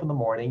 Rahim, wake up in the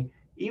morning,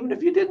 even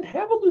if you didn't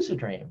have a lucid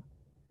dream,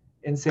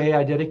 and say,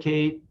 I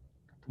dedicate,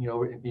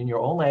 in your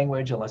own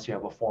language, unless you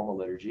have a formal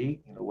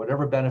liturgy,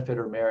 whatever benefit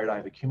or merit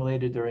I've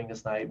accumulated during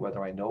this night,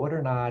 whether I know it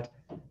or not,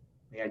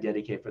 may I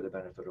dedicate for the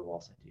benefit of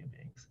all sentient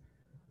beings.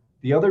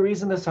 The other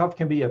reason this stuff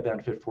can be a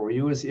benefit for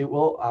you is it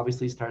will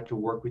obviously start to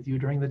work with you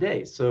during the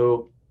day.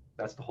 So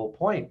that's the whole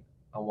point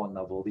on one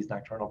level. These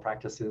nocturnal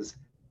practices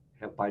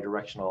have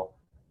bidirectional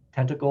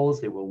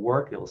tentacles. They will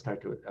work. They will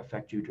start to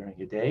affect you during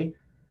your day.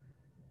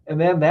 And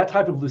then that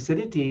type of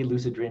lucidity,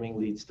 lucid dreaming,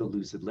 leads to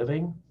lucid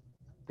living.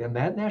 Then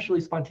that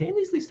naturally,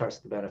 spontaneously starts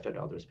to benefit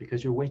others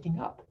because you're waking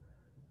up.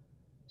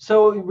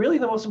 So really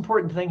the most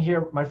important thing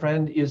here, my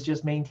friend, is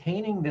just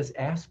maintaining this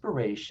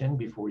aspiration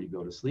before you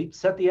go to sleep.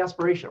 Set the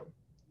aspiration.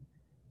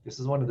 This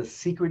is one of the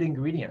secret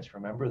ingredients.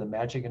 Remember the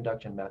magic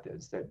induction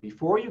methods, that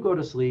before you go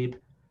to sleep,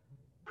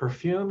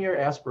 perfume your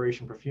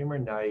aspiration, perfume your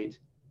night.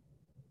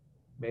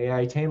 May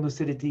I attain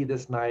lucidity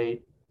this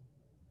night.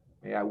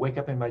 May I wake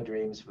up in my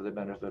dreams for the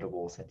benefit of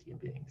all sentient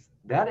beings.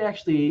 That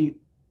actually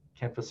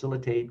can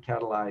facilitate,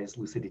 catalyze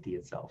lucidity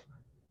itself.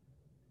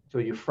 So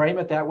you frame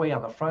it that way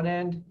on the front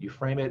end. You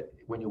frame it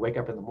when you wake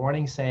up in the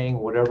morning saying,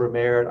 whatever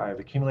merit I have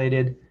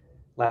accumulated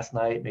last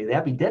night, may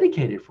that be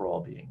dedicated for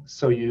all beings.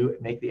 So you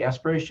make the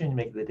aspiration, you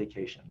make the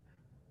dedication.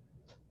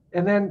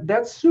 And then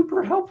that's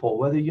super helpful,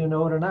 whether you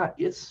know it or not,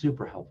 it's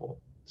super helpful.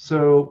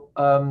 So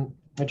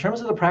in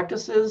terms of the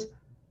practices,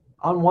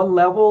 on one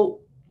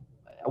level,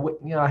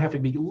 I have to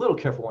be a little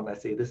careful when I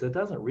say this, it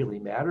doesn't really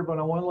matter, but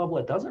on one level,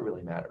 it doesn't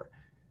really matter.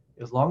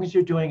 As long as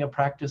you're doing a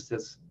practice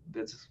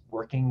that's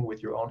working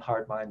with your own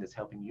heart mind, that's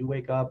helping you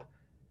wake up,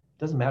 it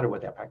doesn't matter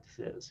what that practice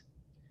is.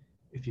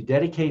 If you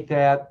dedicate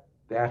that,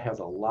 that has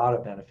a lot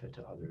of benefit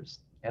to others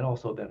and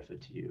also a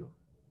benefit to you.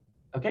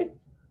 Okay?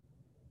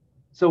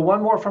 So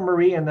one more from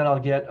Marie, and then I'll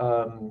get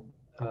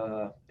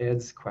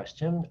Ed's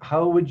question.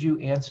 How would you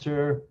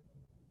answer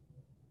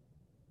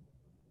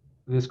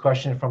this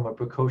question from a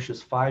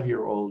precocious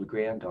 5-year-old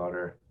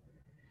granddaughter?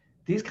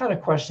 These kind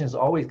of questions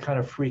always kind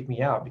of freak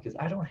me out because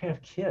I don't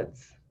have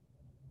kids.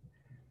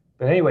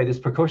 But anyway, this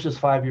precocious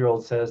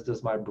 5-year-old says,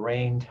 does my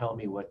brain tell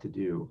me what to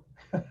do?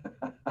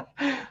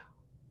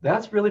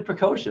 That's really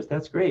precocious.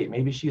 That's great.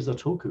 Maybe she's a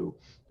tulku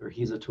or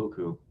he's a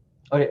tulku.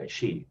 Oh yeah,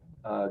 she,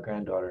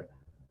 granddaughter.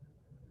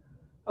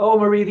 Oh,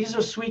 Marie, these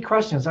are sweet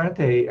questions, aren't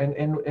they?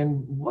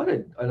 And what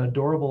an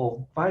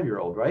adorable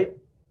 5-year-old, right?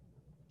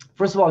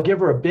 First of all, give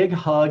her a big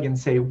hug and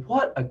say,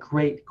 what a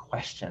great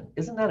question.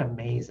 Isn't that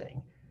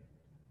amazing?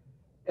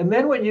 And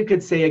then what you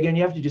could say, again,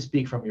 you have to just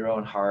speak from your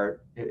own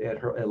heart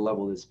at a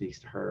level that speaks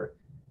to her,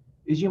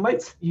 is you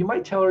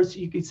might tell her, so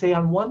you could say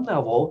on one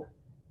level,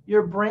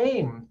 your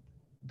brain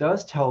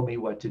does tell me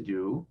what to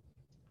do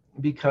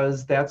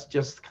because that's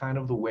just kind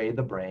of the way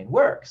the brain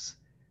works.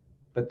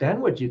 But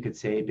then what you could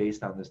say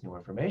based on this new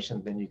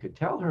information, then you could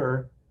tell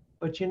her,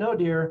 but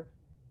dear,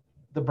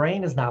 the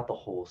brain is not the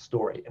whole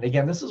story. And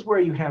again, this is where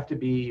you have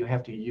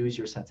to use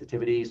your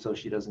sensitivity so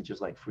she doesn't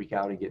just like freak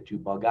out and get too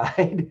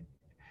bug-eyed.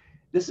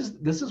 This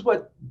is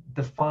what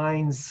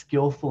defines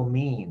skillful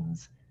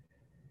means,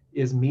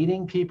 is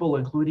meeting people,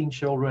 including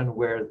children,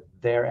 where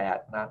they're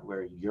at, not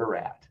where you're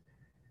at.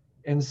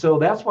 And so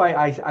that's why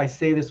I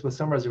say this with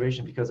some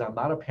reservation, because I'm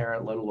not a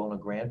parent, let alone a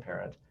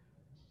grandparent.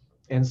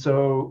 And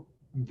so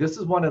this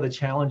is one of the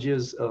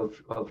challenges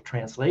of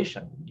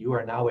translation. You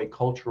are now a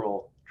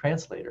cultural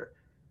translator.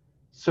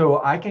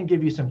 So I can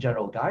give you some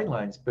general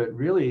guidelines, but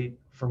really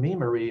for me,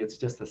 Marie, it's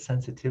just the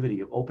sensitivity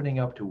of opening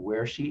up to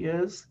where she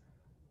is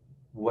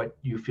what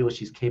you feel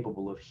she's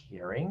capable of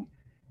hearing,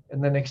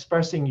 and then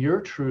expressing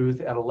your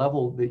truth at a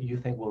level that you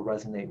think will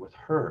resonate with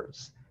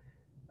hers.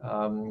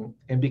 And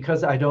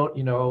because I don't,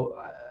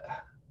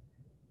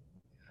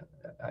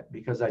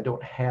 because I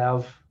don't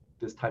have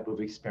this type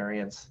of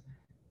experience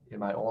in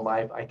my own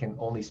life, I can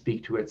only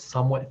speak to it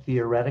somewhat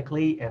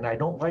theoretically, and I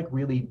don't like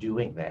really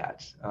doing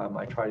that.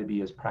 I try to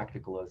be as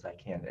practical as I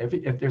can.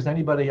 If there's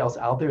anybody else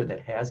out there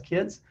that has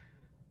kids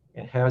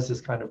and has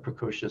this kind of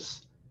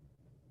precocious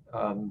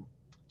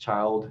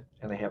child,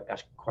 and they have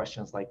asked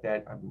questions like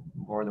that, I'm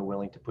more than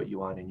willing to put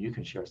you on and you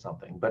can share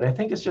something. But I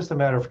think it's just a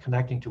matter of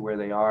connecting to where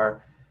they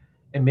are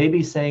and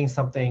maybe saying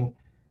something,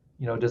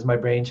 does my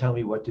brain tell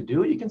me what to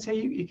do? You can say,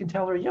 you can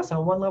tell her, yes,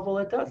 on one level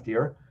it does,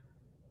 dear.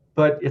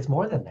 But it's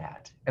more than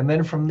that. And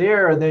then from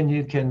there, then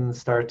you can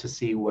start to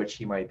see what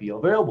she might be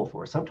available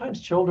for.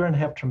 Sometimes children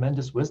have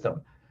tremendous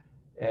wisdom.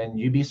 And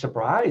you'd be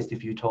surprised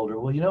if you told her,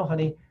 well,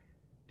 honey,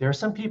 there are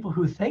some people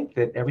who think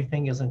that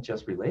everything isn't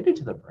just related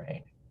to the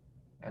brain.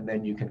 And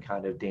then you can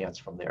kind of dance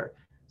from there.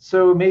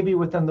 So maybe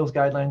within those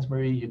guidelines,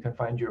 Marie, you can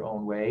find your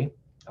own way.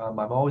 I'm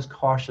always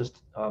cautious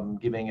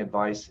giving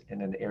advice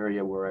in an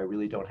area where I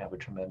really don't have a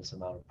tremendous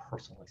amount of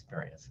personal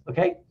experience.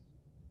 Okay?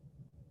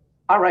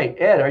 All right,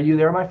 Ed, are you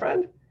there, my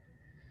friend?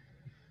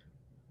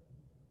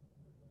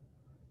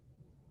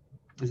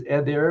 Is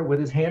Ed there with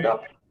his hand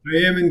up? I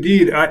am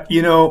indeed.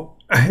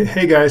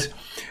 Hey guys.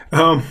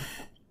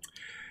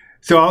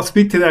 So I'll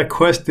speak to that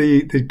quest.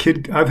 The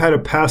kid, I've had a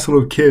passel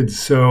of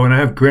kids, and I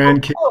have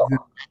grandkids. Oh.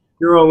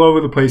 They're all over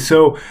the place.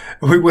 So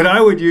what I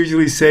would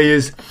usually say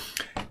is,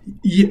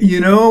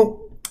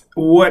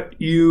 what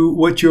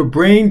your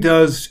brain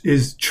does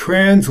is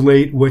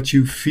translate what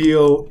you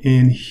feel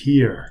in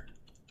here,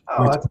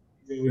 what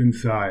you feel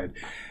inside,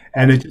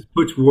 and it just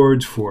puts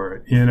words for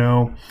it.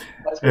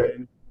 That's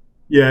great.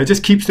 Yeah, it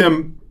just keeps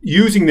them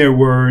using their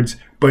words,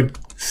 but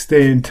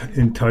stay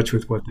in touch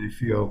with what they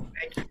feel.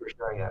 Thank you for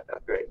sharing that.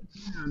 That's great.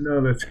 Yeah, no,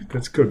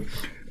 that's good.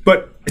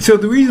 But so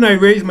the reason I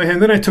raised my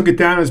hand, then I took it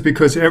down, is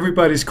because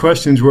everybody's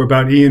questions were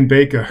about Ian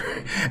Baker,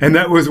 and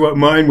that was what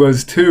mine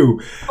was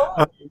too.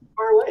 Far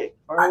away.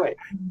 I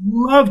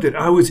loved it.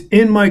 I was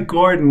in my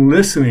garden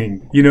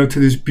listening, to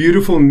this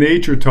beautiful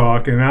nature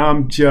talk, and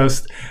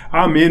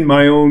I'm in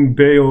my own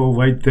bale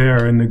right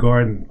there in the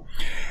garden.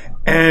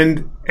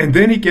 And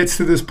then he gets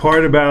to this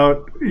part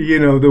about,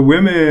 the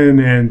women,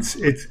 and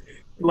it's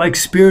like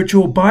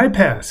spiritual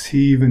bypass,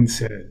 he even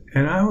said.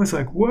 And I was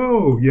like,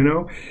 whoa,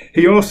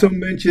 He also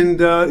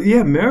mentioned,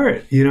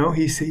 merit, he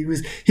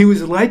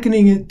was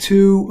likening it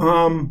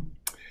to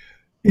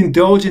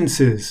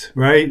indulgences,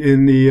 right?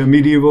 In the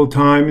medieval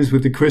times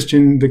with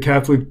the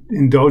Catholic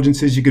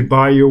indulgences, you could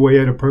buy your way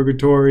out of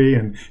purgatory,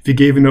 and if you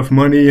gave enough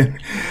money.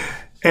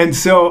 And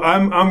so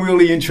I'm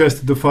really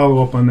interested to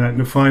follow up on that and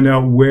to find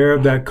out where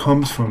that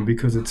comes from,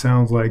 because it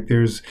sounds like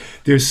there's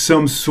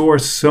some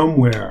source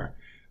somewhere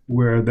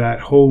where that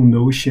whole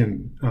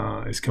notion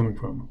is coming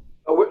from.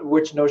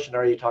 Which notion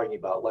are you talking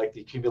about? Like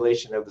the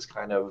accumulation of this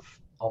kind of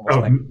almost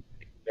like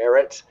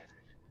merit?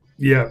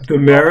 Yeah, the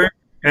merit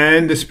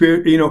and the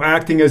spirit,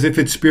 acting as if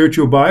it's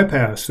spiritual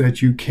bypass,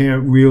 that you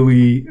can't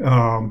really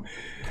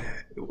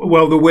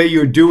the way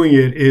you're doing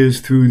it is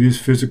through this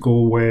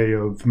physical way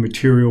of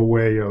material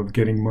way of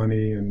getting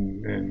money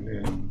and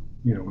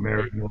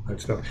merit and all that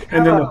stuff.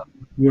 And then the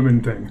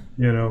women thing,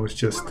 it's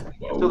just.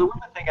 So the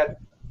women thing,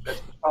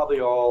 that's probably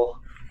all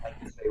I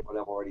can say what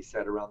I've already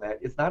said around that.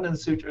 It's not in the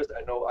sutras.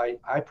 I know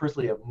I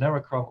personally have never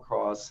come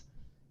across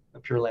a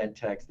Pure Land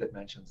text that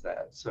mentions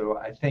that. So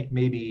I think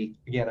maybe,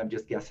 again, I'm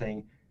just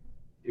guessing,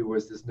 it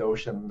was this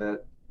notion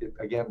that,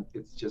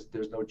 it's just,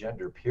 there's no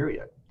gender,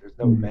 period. There's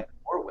no men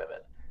or women.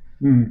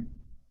 Mm.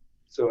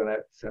 So in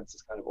that sense,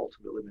 it's kind of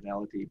ultimate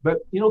liminality. But,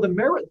 the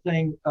merit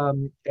thing,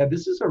 and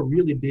this is a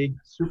really big,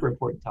 super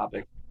important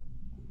topic.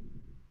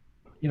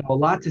 A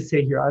lot to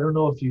say here. I don't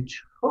know if you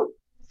took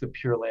the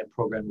Pure Land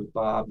program with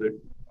Bob, but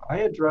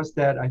I addressed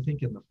that, I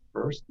think, in the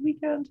first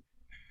weekend,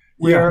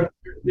 where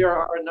there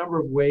are a number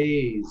of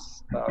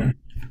ways a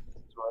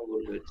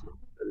little bit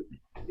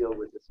to deal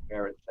with this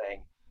merit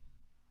thing.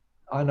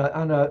 On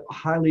a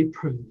highly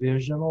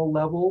provisional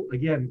level,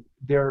 again,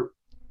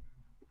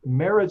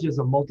 marriage is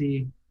a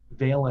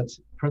multivalent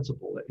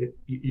principle.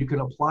 You can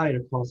apply it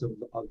across a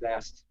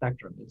vast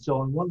spectrum. And so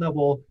on one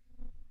level,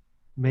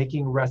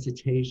 making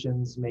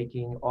recitations,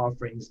 making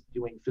offerings,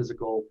 doing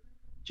physical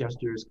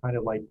gestures, kind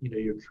of like,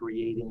 you're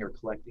creating or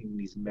collecting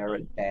these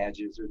merit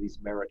badges or these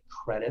merit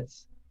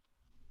credits.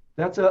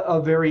 That's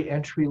a very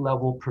entry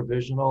level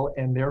provisional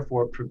and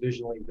therefore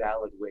provisionally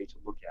valid way to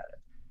look at it.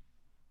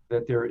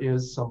 That there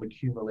is some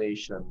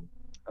accumulation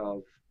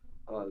of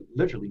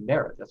literally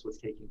merit. That's what's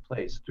taking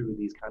place through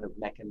these kind of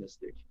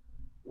mechanistic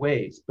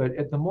ways. But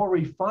at the more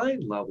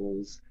refined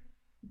levels,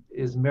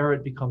 as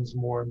merit becomes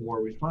more and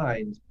more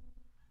refined,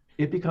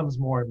 it becomes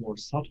more and more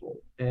subtle.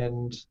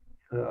 And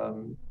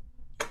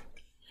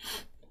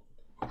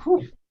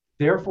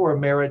therefore,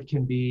 merit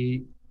can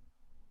be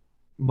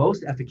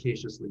most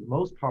efficaciously,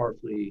 most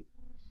powerfully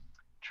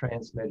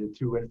transmitted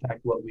through, in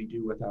fact, what we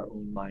do with our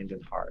own mind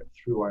and heart,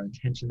 through our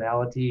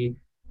intentionality,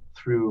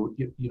 through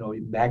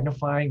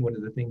magnifying one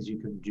of the things you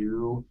can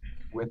do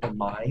with a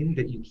mind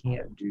that you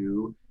can't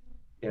do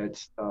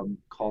at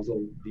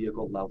causal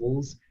vehicle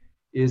levels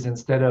is,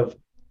 instead of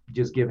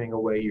just giving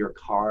away your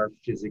car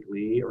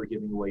physically or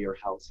giving away your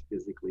house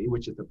physically,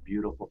 which is a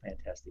beautiful,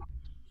 fantastic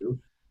thing to do,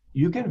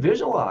 you can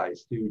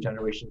visualize through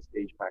generation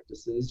stage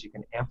practices. You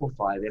can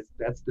amplify.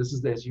 This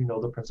is, as you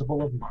know, the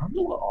principle of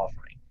mandala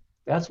offering.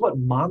 That's what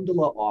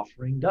mandala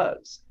offering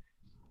does.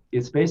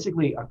 It's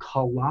basically a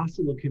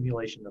colossal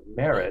accumulation of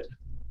merit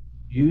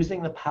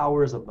using the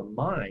powers of the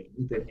mind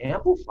that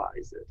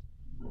amplifies it.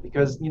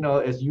 Because,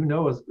 as you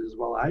know as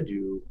well I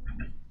do,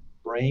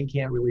 brain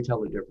can't really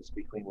tell the difference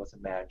between what's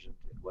imagined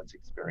and what's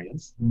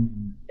experienced.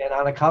 And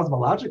on a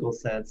cosmological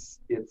sense,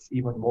 it's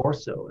even more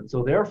so. And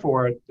so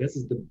therefore, this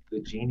is the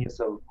genius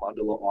of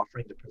mandala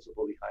offering, the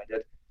principle behind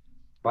it.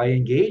 By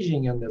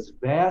engaging in this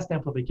vast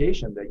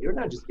amplification, that you're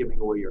not just giving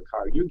away your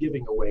car, you're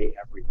giving away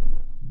everything.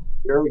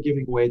 You're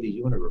giving away the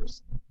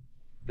universe.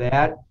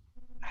 That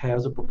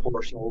has a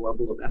proportional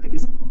level of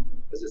efficacy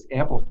because it's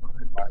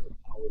amplified by the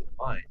power of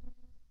the mind.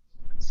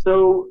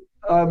 So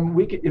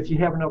if you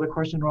have another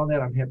question around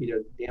that, I'm happy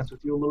to dance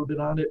with you a little bit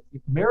on it.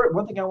 Merit,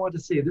 one thing I want to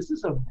say, this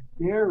is a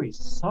very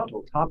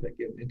subtle topic,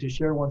 and to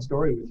share one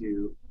story with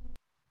you.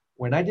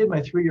 When I did my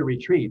 3-year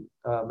retreat,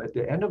 at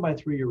the end of my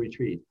 3-year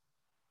retreat,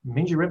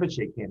 Mingyur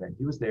Rinpoche came in.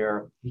 He was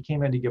there. He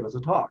came in to give us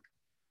a talk.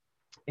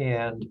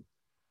 And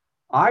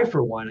I,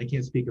 for one, I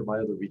can't speak of my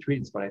other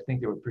retreatants, but I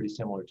think they were pretty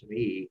similar to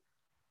me.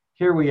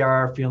 Here we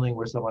are feeling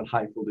we're somewhat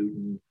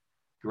highfalutin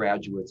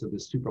graduates of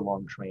this super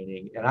long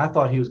training. And I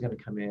thought he was going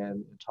to come in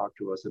and talk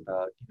to us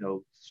about,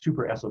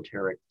 super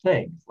esoteric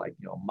things like,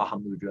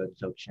 Mahamudra,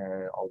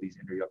 Dzogchen, all these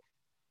inner yoga.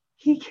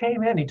 He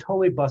came in, he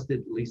totally busted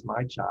at least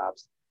my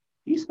chops.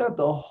 He spent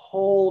the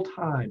whole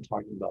time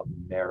talking about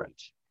merit.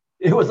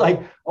 It was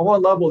like, on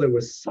one level, there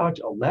was such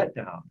a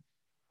letdown.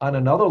 On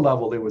another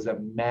level, there was a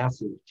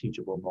massive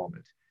teachable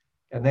moment.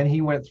 And then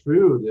he went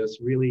through this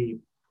really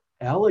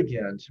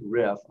elegant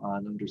riff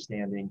on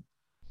understanding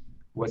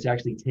what's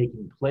actually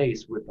taking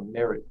place with the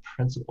merit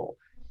principle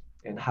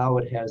and how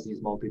it has these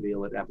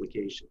multivalent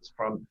applications,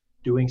 from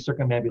doing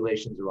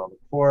circumambulations around the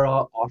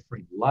Torah,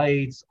 offering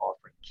lights,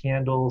 offering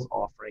candles,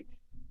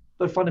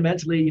 but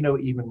fundamentally,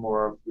 even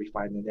more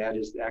refined than that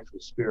is the actual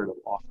spirit of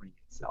offering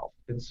itself.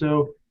 And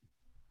so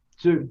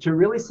to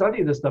really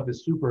study this stuff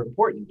is super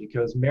important,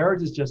 because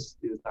merit is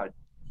not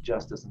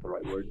just isn't the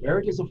right word.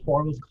 Merit is a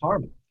form of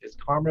karma. It's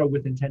karma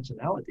with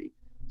intentionality.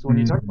 So when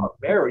you talk about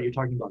merit, you're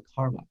talking about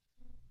karma.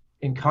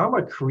 And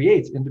karma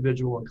creates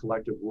individual and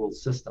collective world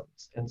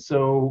systems. And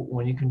so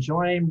when you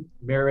conjoin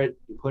merit,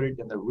 you put it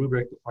in the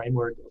rubric, the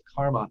framework of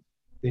karma,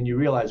 then you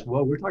realize,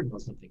 well, we're talking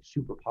about something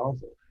super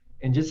powerful.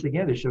 And just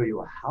again, to show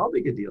you how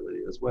big a deal it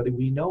is, whether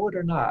we know it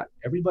or not,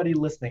 everybody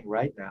listening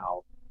right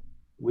now,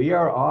 we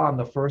are on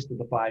the first of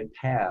the 5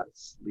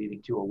 paths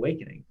leading to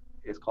awakening.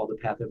 It's called the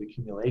path of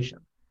accumulation.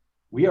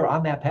 We are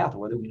on that path,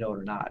 whether we know it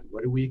or not.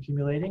 What are we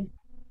accumulating?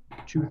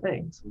 2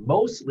 things,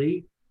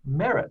 mostly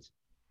merit.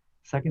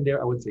 I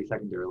wouldn't say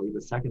secondarily,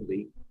 but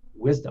secondly,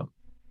 wisdom.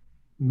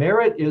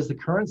 Merit is the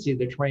currency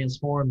that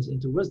transforms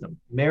into wisdom.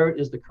 Merit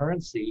is the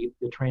currency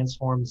that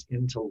transforms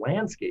into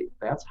landscape.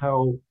 That's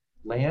how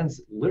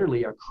lands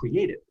literally are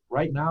created.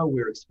 Right now,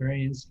 we're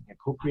experiencing a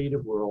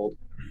co-creative world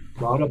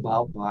brought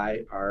about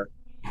by our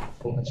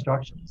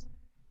co-constructions.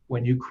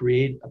 When you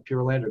create a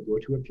pure land or go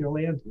to a pure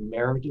land,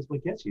 merit is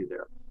what gets you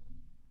there.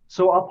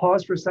 So I'll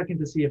pause for a second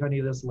to see if any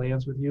of this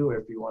lands with you, or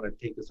if you want to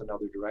take this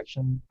another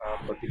direction.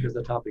 But because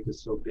the topic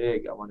is so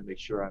big, I want to make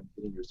sure I'm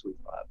hitting your sweet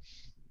spot.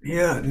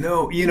 Yeah,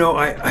 no,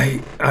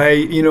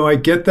 I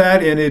get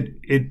that, and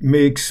it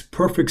makes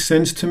perfect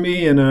sense to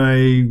me, and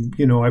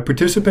I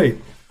participate.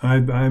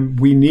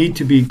 We need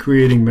to be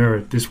creating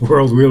merit. This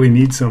world really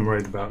needs some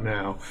right about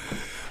now.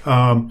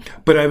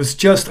 But I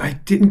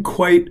didn't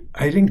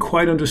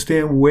quite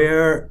understand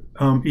where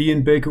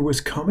Ian Baker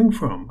was coming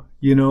from.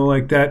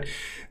 Like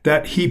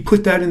that he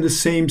put that in the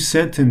same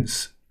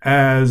sentence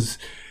as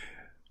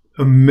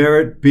a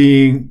merit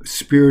being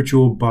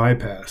spiritual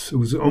bypass. It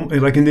was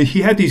like,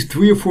 he had these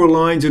 3 or 4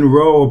 lines in a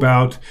row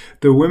about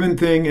the women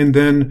thing, and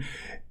then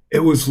it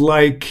was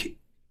like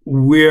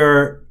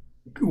we're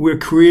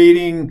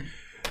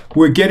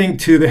getting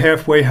to the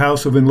halfway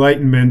house of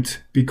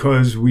enlightenment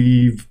because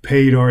we've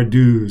paid our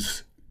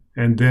dues,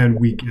 and then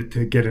we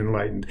get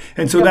enlightened.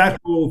 And so that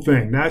whole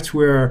thing, that's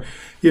where,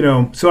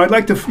 so I'd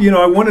like to,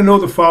 I want to know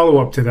the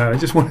follow-up to that. I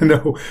just want to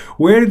know,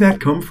 where did that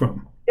come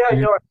from? Yeah, I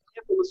have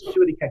to listen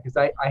to it again, because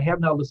I have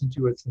not listened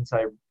to it since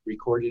I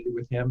recorded it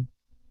with him.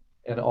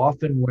 And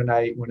often when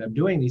I'm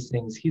doing these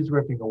things, he's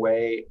ripping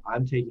away,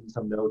 I'm taking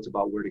some notes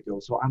about where to go.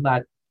 So I'm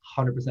not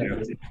 100%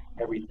 listening to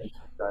everything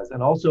he does.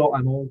 And also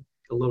I'm a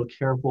little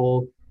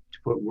careful to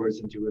put words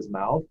into his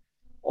mouth.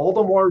 All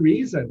the more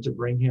reason to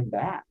bring him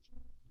back,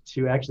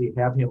 to actually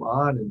have him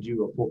on and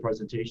do a full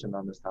presentation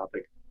on this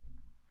topic.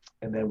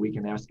 And then we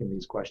can ask him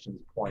these questions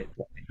point.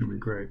 That'd be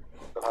great.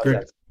 So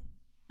great.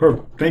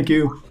 Perfect. Thank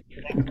you.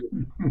 Thank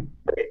you.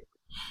 Okay.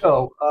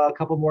 So a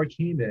couple more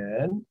came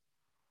in.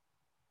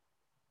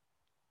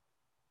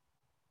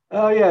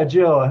 Oh yeah,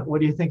 Jill,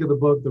 what do you think of the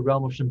book The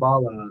Realm of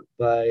Shambhala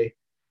by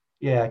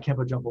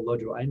Kempo Jumpo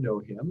Lodro? I know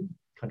him.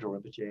 Khenpo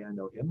Rinpoche, I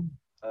know him.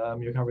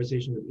 Your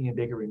conversation with Ian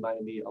Baker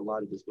reminded me a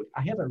lot of his book.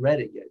 I haven't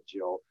read it yet,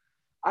 Jill.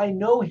 I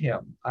know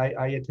him.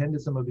 I attended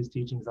some of his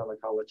teachings on the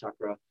Kala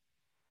Chakra.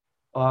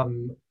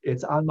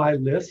 It's on my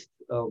list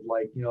of,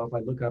 like, if I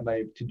look on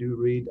my to-do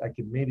read, I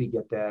can maybe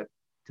get that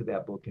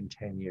book in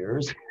 10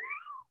 years.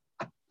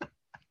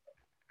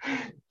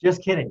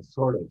 Just kidding,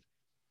 sort of.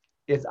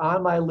 It's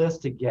on my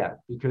list to get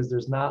because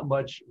there's not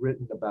much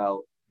written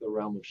about the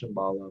realm of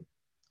Shambhala.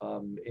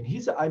 And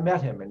I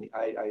met him and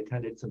I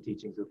attended some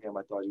teachings with him.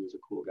 I thought he was a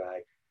cool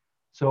guy.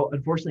 So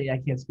unfortunately, I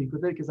can't speak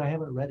with it because I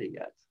haven't read it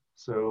yet.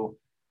 So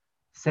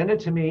send it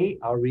to me.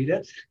 I'll read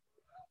it.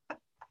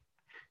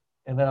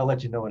 And then I'll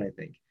let you know what I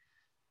think.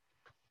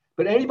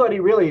 But anybody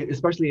really,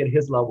 especially at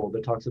his level,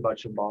 that talks about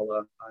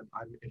Shambhala,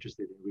 I'm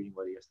interested in reading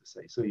what he has to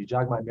say. So you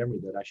jog my memory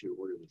that I should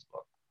order this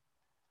book.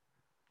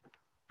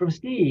 From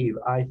Steve,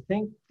 I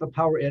think the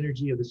power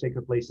energy of the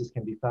sacred places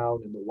can be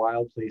found in the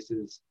wild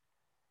places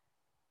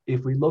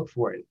if we look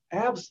for it.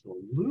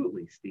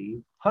 Absolutely,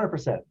 Steve,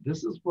 100%.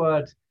 This is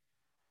what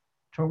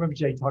Trungpa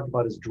Rinpoche talked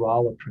about as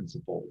Drala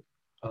principle.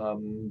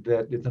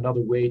 That it's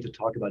another way to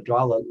talk about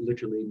Drala.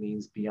 Literally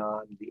means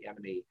beyond the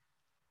enemy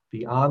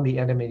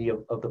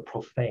of the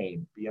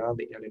profane, beyond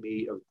the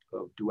enemy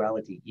of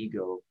duality,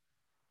 ego.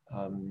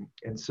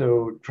 And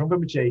so Trungpa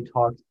Rinpoche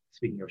talked,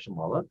 speaking of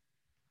Shambhala,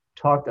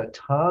 talked a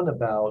ton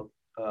about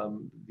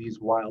these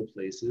wild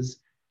places.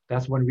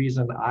 That's one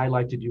reason I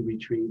like to do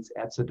retreats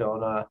at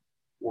Sedona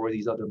or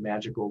these other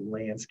magical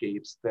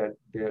landscapes that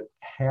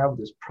have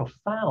this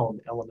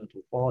profound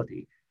elemental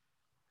quality.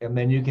 And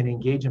then you can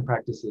engage in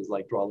practices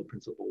like Drala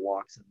principle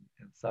walks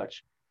and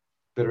such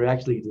that are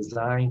actually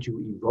designed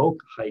to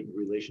evoke heightened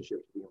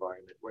relationship to the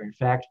environment, where in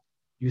fact,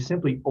 you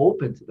simply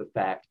open to the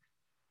fact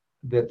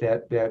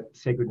that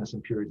sacredness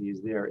and purity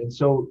is there. And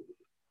so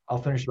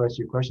I'll finish the rest of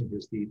your question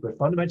here, Steve, but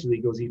fundamentally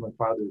it goes even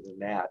farther than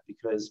that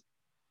because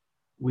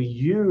we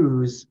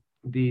use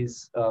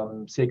these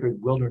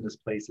sacred wilderness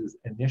places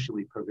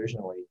initially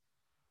provisionally.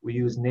 We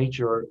use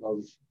nature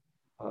of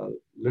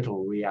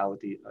literal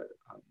reality,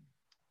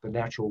 the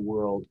natural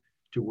world,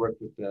 to work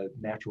with the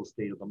natural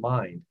state of the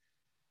mind.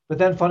 But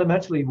then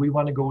fundamentally, we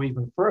want to go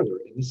even further.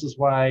 And this is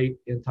why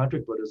in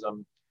Tantric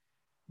Buddhism,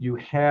 you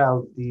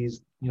have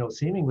these,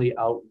 seemingly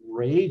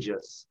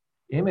outrageous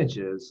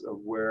images of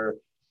where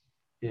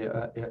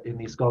in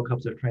these skull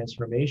cups of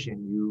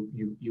transformation,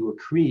 you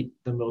accrete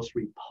the most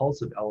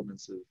repulsive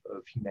elements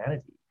of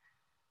humanity.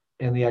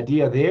 And the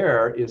idea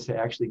there is to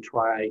actually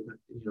try,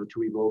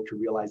 to evoke, to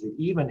realize that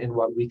even in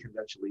what we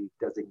conventionally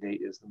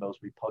designate as the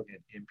most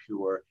repugnant,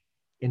 impure,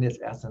 in its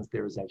essence,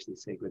 there is actually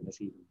sacredness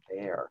even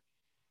there.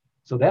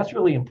 So that's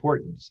really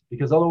important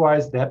because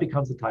otherwise that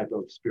becomes a type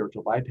of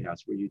spiritual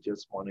bypass where you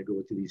just want to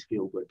go to these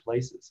feel-good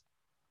places.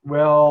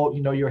 Well,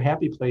 your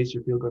happy place,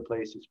 your feel-good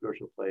place, your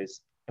spiritual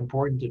place,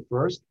 important at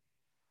first,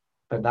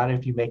 but not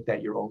if you make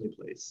that your only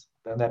place.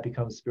 Then that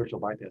becomes spiritual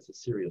bypass, a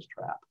serious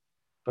trap.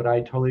 But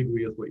I totally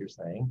agree with what you're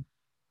saying.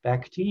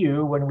 Back to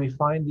you, when we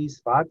find these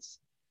spots,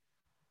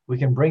 we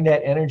can bring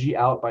that energy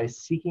out by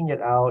seeking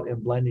it out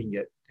and blending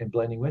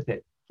with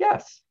it.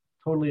 Yes,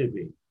 totally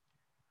agree.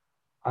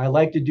 I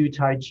like to do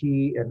Tai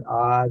Chi in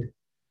odd,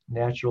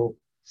 natural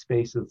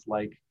spaces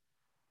like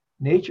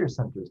nature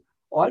centers.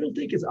 Oh, I don't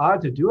think it's odd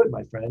to do it,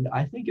 my friend.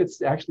 I think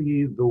it's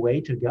actually the way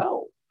to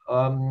go.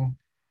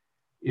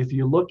 If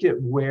you look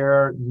at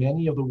where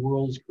many of the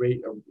world's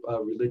great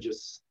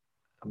religious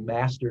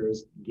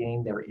masters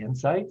gain their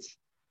insights,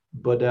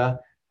 Buddha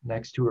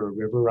next to a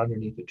river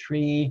underneath a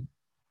tree,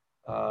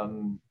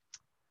 Muhammad,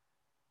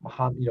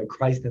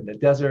 Christ in the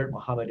desert,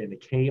 Muhammad in a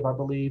cave, I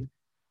believe.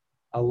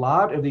 A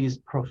lot of these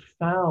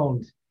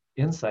profound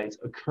insights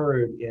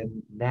occurred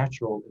in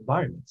natural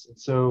environments. And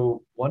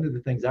so one of the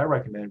things I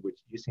recommend, which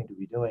you seem to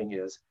be doing,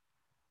 is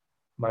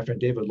my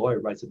friend David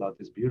Lloyd writes about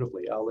this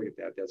beautifully. Oh, look at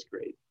that. That's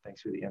great.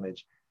 Thanks for the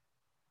image.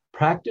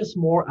 Practice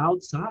more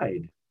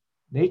outside.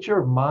 Nature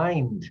of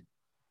mind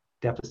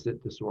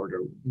deficit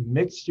disorder.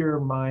 Mix your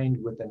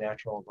mind with the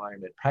natural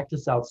environment.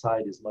 Practice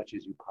outside as much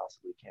as you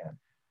possibly can.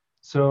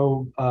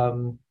 So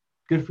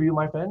good for you,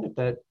 my friend, if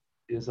that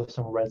is of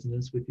some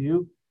resonance with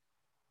you.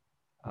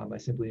 I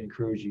simply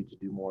encourage you to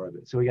do more of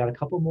it. So we got a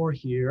couple more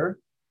here.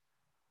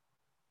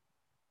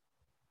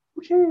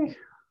 Okay,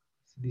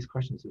 so these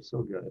questions are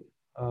so good.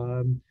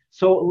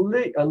 So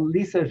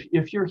Lisa,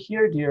 if you're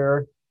here,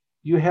 dear,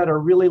 you had a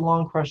really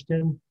long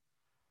question.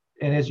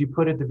 And as you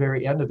put at the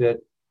very end of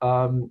it,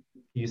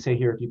 you say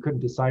here, if you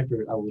couldn't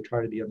decipher it, I will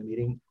try to be on the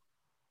meeting.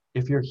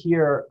 If you're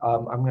here,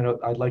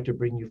 I'd like to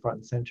bring you front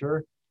and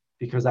center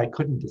because I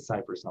couldn't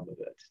decipher some of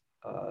it.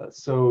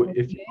 So okay.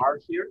 If you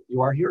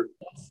are here,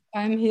 Yes,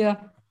 I'm here.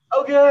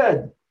 Oh,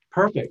 good.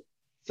 Perfect.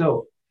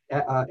 So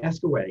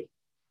ask away.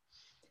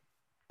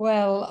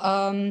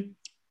 Well,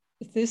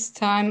 this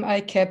time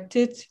I kept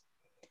it.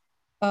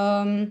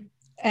 And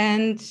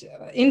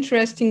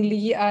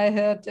interestingly, I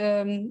heard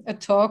a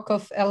talk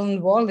of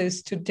Alan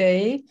Wallace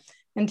today,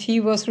 and he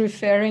was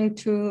referring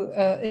to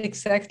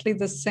exactly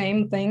the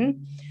same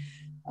thing.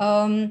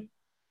 And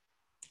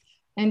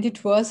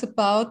it was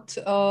about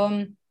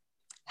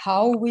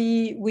how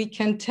we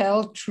can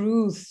tell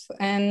truth.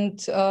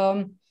 And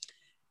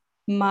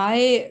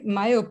my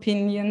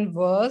opinion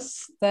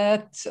was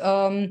that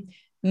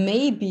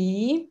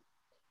maybe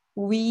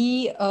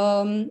we,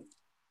 in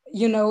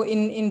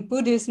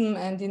Buddhism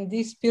and in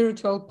these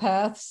spiritual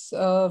paths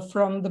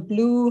from the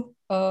blue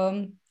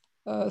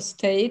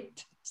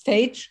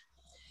stage,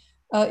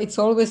 it's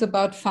always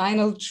about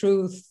final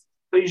truth.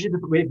 So you should,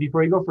 wait,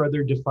 before you go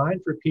further,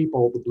 define for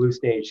people the blue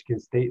stage,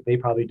 because they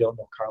probably don't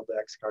know Carl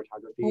Beck's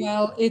cartography.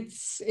 Well,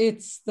 it's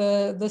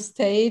the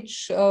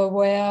stage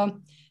where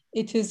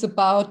it is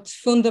about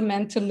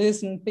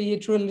fundamentalism, be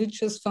it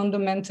religious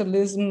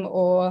fundamentalism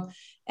or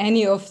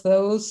any of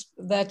those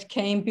that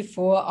came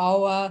before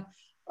our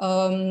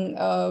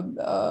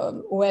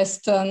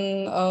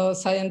Western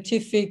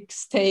scientific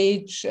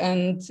stage,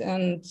 and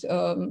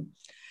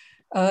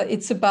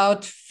it's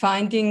about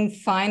finding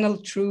final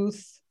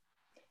truth.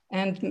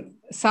 And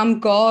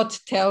some God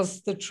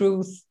tells the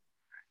truth,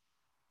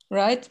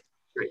 right?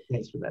 Great,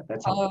 thanks for that.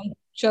 That's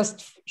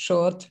just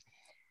short.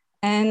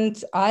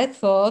 And I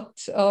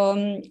thought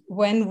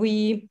when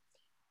we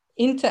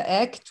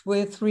interact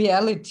with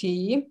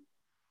reality,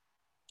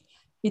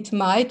 it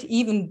might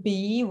even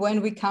be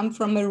when we come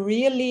from a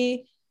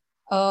really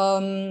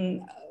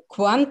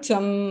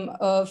quantum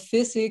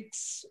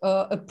physics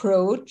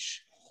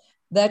approach,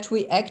 that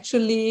we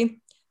actually,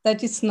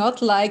 that it's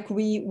not like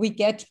we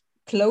get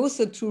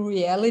closer to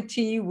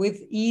reality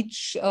with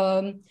each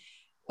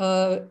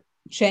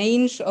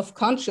change of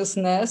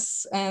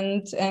consciousness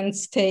and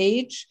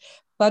stage,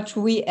 but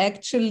we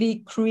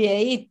actually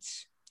co-create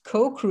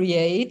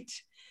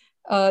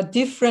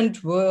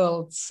different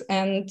worlds.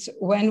 And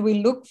when we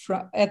look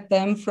at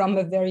them from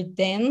a very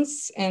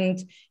dense and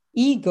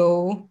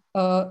ego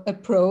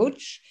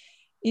approach,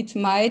 it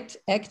might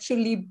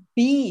actually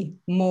be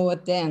more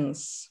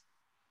dense.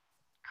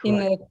 Correct.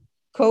 In a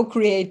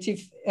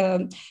co-creative,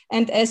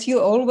 and as you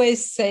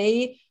always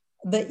say,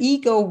 the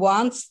ego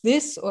wants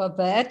this or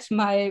that.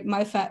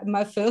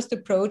 My first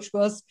approach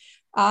was,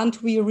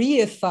 aren't we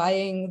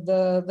reifying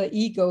the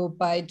ego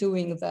by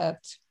doing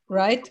that,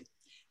 right?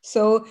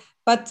 So,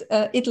 but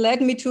it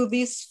led me to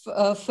these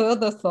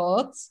further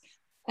thoughts.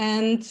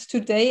 And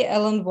today,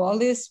 Alan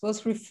Wallace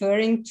was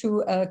referring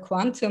to a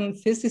quantum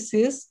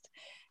physicist,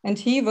 and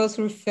he was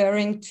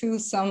referring to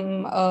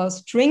some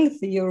string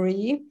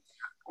theory.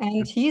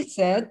 And he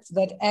said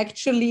that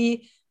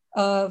actually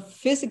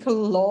physical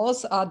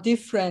laws are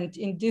different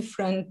in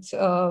different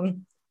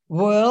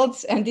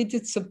worlds, and it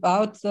is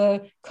about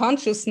the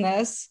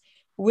consciousness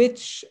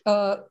which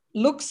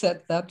looks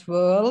at that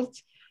world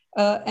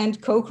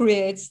and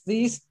co-creates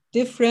these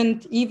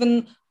different,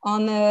 even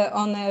on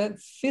a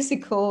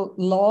physical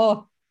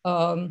law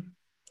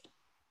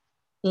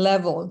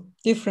level,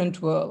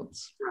 different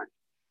worlds. Right.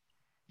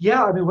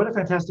 Yeah, I mean, what a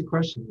fantastic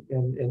question.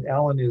 And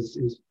Alan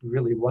is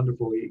really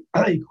wonderfully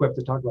equipped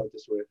to talk about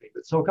this sort of thing.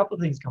 But so a couple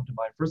of things come to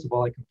mind. First of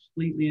all, I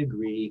completely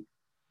agree.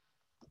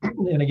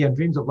 And again,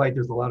 Dreams of Light,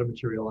 there's a lot of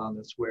material on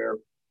this where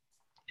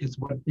it's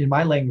what, in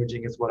my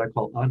languaging, it's what I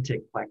call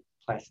ontic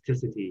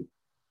plasticity.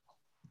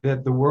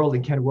 That the world,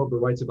 and Ken Wilber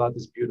writes about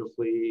this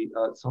beautifully,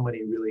 so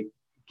many really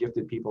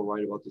gifted people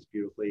write about this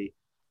beautifully,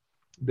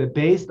 that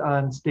based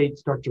on state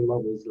structure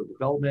levels of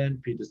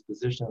development,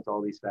 predispositions,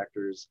 all these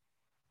factors,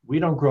 we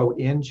don't grow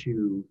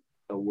into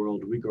a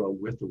world, we grow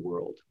with the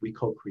world, we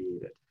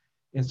co-create it.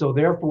 And so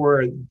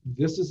therefore,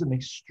 this is an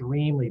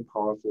extremely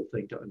powerful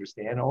thing to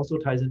understand. It also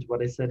ties into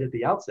what I said at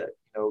the outset.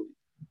 You know,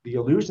 the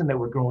illusion that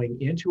we're growing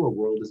into a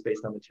world is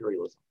based on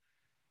materialism.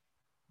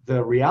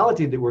 The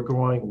reality that we're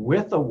growing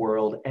with the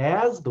world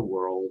as the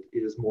world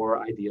is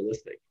more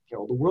idealistic. You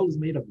know, the world is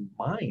made of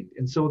mind.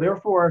 And so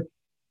therefore,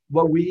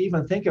 what we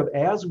even think of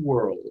as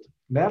world,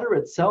 matter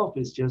itself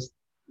is just,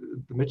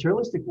 the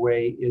materialistic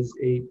way is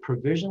a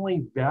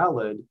provisionally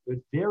valid, but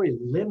very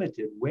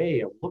limited way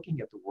of looking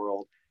at the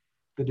world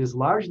that is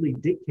largely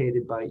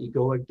dictated by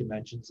egoic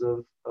dimensions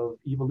of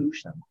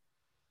evolution.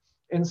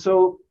 And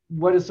so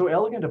what is so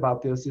elegant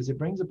about this is it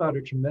brings about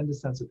a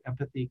tremendous sense of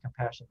empathy,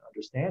 compassion,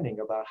 understanding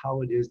about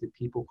how it is that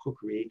people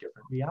co-create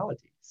different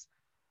realities.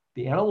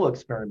 The animal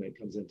experiment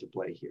comes into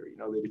play here. You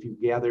know, that if you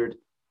gathered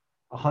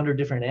 100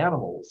 different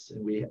animals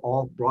and we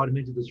all brought them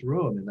into this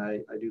room, and I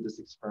do this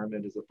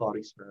experiment as a thought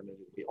experiment,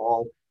 and we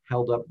all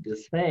held up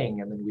this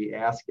thing, and then we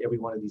asked every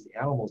one of these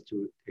animals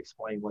to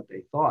explain what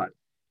they thought,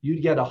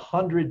 you'd get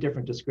 100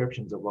 different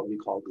descriptions of what we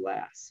call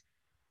glass.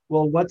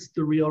 Well, what's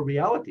the real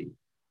reality?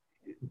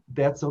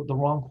 That's the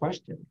wrong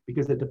question,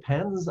 because it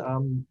depends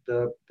on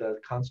the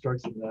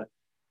constructs and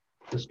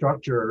the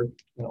structure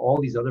and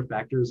all these other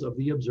factors of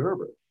the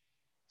observer.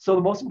 So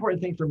the most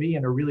important thing for me,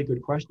 and a really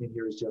good question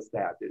here, is just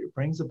that it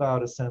brings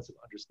about a sense of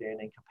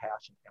understanding,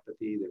 compassion,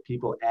 empathy, that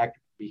people act,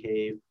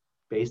 behave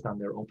based on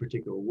their own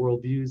particular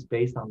worldviews,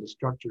 based on the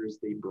structures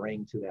they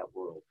bring to that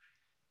world.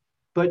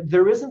 But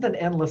there isn't an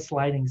endless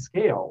sliding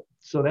scale.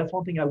 So that's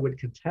one thing I would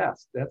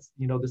contest. That's,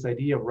 you know, this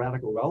idea of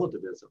radical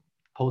relativism.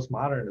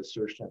 postmodern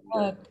assertion.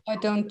 I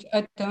don't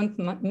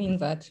mean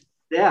that.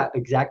 Yeah,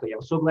 exactly.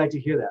 I'm so glad to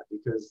hear that,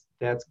 because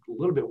that's a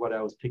little bit what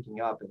I was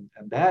picking up,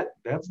 and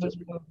that's just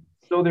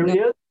so there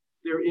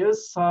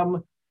is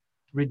some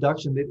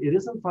reduction. That it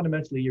isn't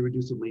fundamentally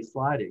irreducibly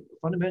sliding.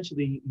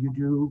 Fundamentally, you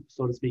do,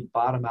 so to speak,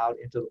 bottom out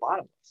into the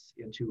bottomless,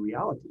 into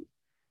reality,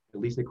 at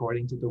least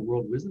according to the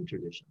world wisdom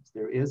traditions.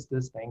 There is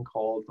this thing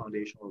called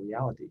foundational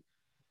reality.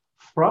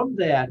 From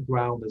that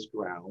groundless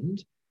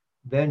ground,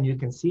 then you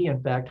can see, in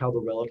fact, how the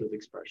relative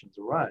expressions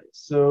arise.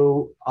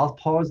 So I'll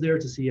pause there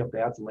to see if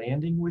that's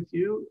landing with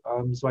you.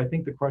 So I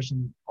think the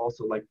question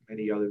also, like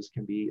many others,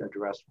 can be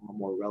addressed from a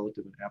more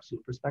relative and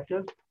absolute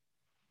perspective.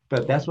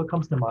 But that's what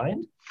comes to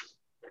mind.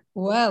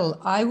 Well,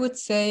 I would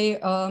say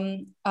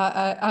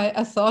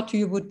I thought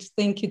you would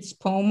think it's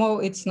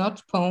POMO. It's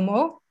not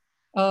POMO.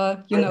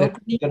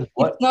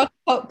 It's not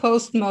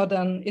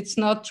postmodern. It's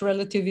not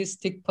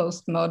relativistic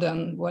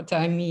postmodern. What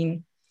I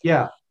mean.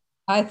 Yeah.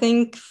 I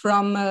think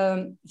from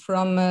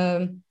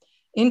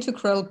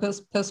integral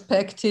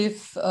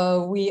perspective,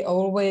 we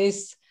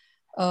always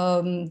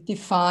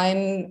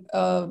define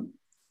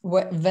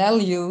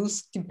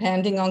values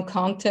depending on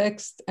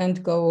context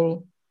and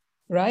goal,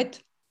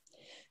 right?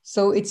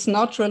 So it's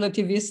not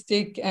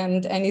relativistic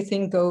and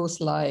anything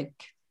goes like.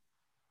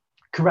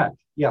 Correct.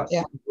 Yes.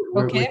 Yeah.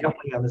 We're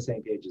definitely on the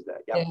same page as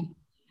that. Yeah.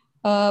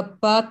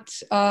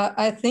 But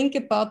I think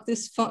about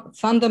this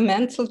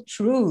fundamental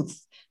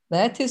truth.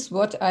 That is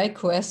what I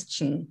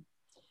question.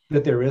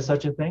 That there is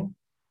such a thing?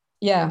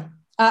 Yeah.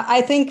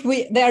 I think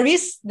there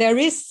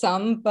is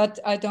some, but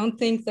I don't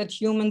think that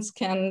humans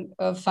can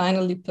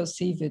finally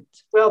perceive it.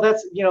 Well,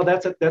 that's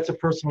a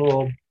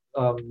personal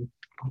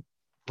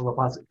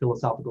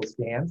philosophical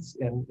stance,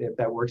 and if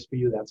that works for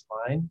you, that's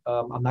fine.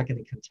 I'm not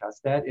going to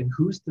contest that. And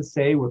who's to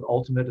say with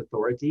ultimate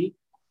authority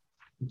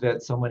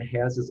that someone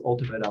has this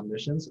ultimate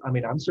omniscience? I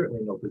mean, I'm certainly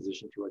in no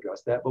position to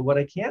address that. But what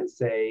I can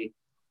say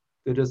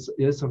that is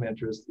some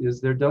interest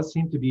is there does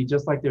seem to be,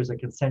 just like there's a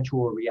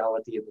consensual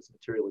reality in this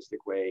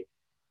materialistic way,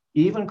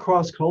 even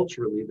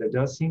cross-culturally, there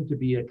does seem to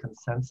be a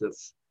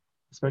consensus,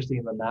 especially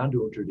in the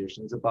non-dual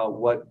traditions, about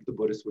what the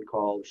Buddhists would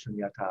call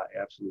shunyata,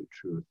 absolute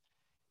truth.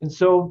 And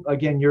so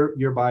again,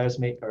 your bias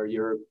or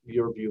your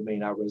view may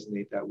not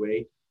resonate that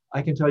way.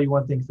 I can tell you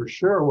one thing for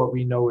sure: what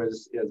we know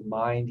is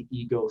mind,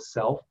 ego,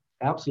 self.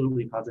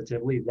 Absolutely,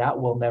 positively, that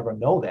will never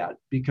know that,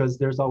 because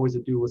there's always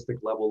a dualistic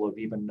level of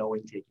even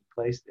knowing taking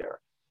place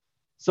there.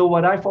 So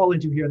what I fall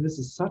into here, and this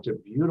is such a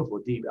beautiful,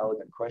 deep,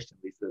 elegant question,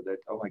 Lisa, that,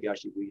 oh my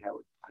gosh, we have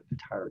an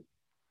entire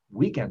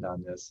weekend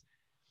on this,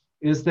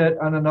 is that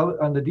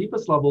on the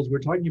deepest levels, we're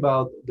talking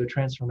about the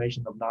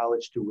transformation of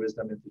knowledge to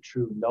wisdom into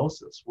true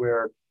gnosis,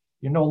 where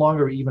you're no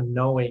longer even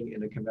knowing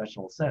in a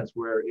conventional sense,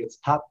 where it's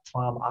tat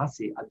tvam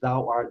asi,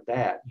 thou art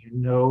that,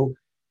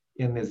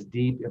 in this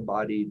deep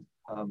embodied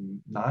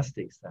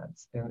Gnostic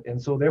sense.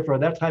 And so therefore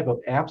that type of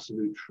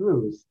absolute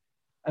truth,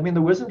 I mean,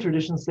 the wisdom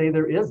traditions say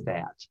there is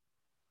that.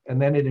 And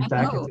then it, in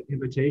fact, is an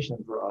invitation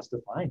for us to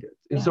find it.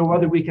 And so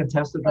whether we can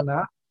test it or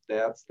not,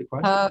 that's the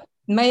question.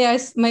 May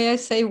I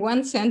say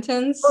one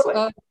sentence?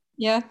 Totally.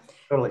 Yeah.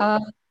 Totally.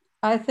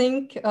 I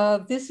think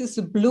this is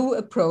a blue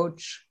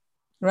approach,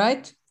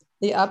 right?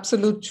 The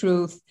absolute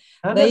truth.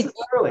 Not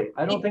necessarily.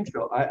 I don't think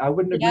so. I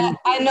wouldn't agree. Yeah,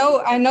 I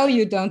know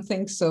you don't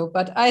think so,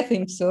 but I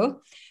think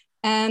so.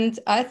 And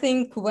I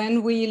think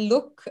when we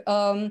look,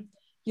 the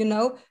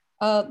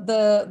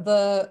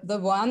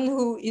one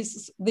who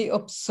is the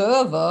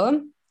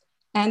observer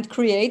and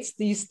creates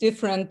these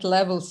different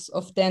levels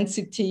of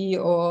density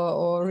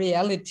or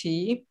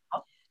reality,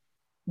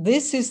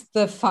 this is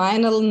the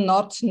final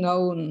not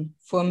known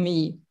for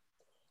me.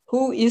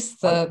 Who is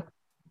the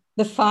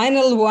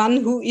final one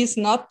who is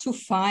not to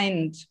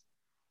find?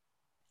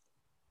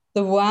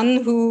 The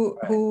one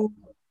who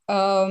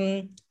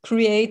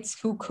creates,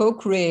 who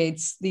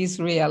co-creates these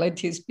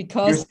realities,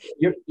 because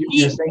you're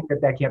saying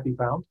that can't be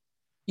found?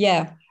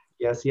 Yeah.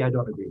 Yeah, see, I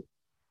don't agree.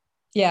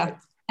 Yeah.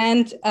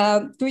 And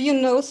do you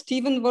know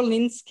Stephen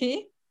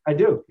Wolinski? I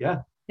do,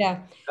 yeah.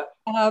 Yeah.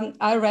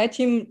 I read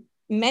him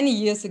many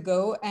years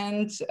ago,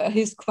 and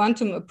his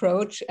quantum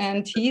approach,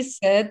 and he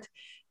said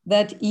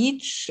that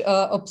each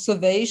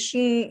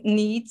observation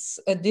needs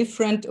a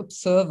different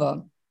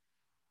observer.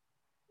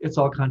 It's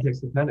all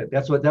context dependent.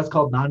 That's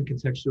called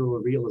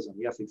non-contextual realism.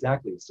 Yes,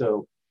 exactly.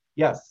 So,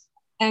 yes.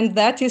 And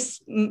that is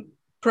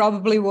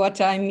probably what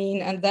I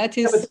mean. And that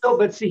is,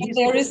 but see,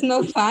 there is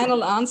no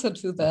final answer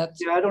to that.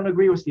 Yeah, I don't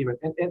agree with Stephen.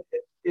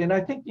 And I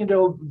think,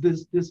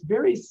 this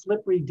very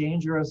slippery,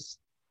 dangerous,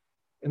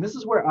 and this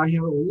is where I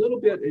have a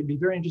little bit, it'd be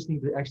very interesting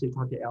to actually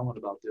talk to Alan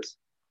about this.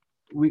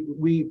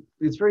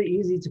 It's very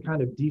easy to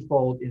kind of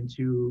default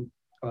into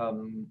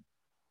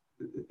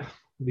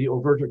the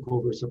overt or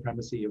covert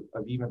supremacy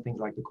of even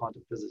things like the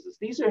quantum physicists.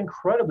 These are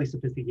incredibly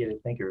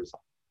sophisticated thinkers.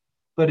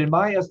 But in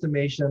my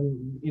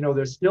estimation,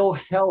 they're still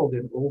held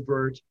in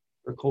overt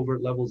or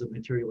covert levels of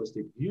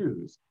materialistic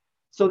views.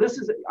 So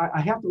I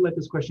have to let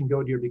this question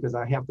go, dear, because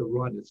I have to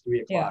run. It's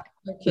 3:00. Yeah,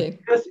 okay.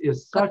 This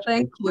is such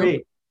a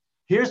great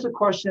Here's the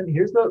question.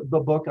 Here's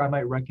the book I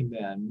might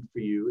recommend for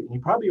you, and you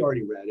probably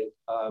already read it.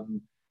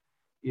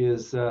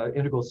 Is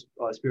Integral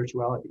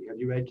Spirituality. Have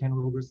you read Ken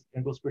Wilber's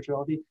Integral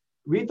Spirituality?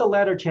 Read the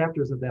latter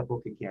chapters of that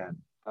book again.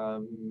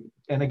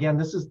 And again,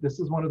 this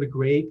is one of the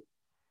great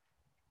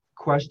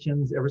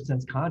questions ever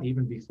since Kant,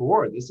 even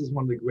before. This is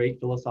one of the great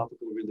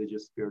philosophical,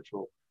 religious,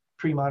 spiritual,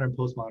 pre-modern,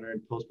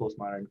 postmodern,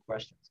 post-postmodern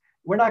questions.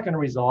 We're not going to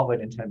resolve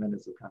it in 10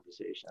 minutes of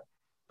conversation,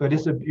 but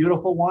it's a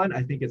beautiful one.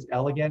 I think it's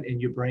elegant, and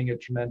you bring a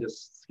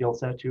tremendous skill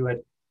set to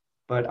it.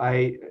 But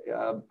I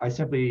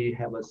simply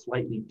have a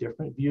slightly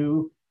different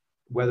view.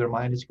 Whether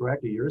mine is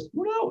correct or yours,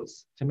 who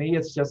knows? To me,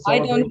 it's just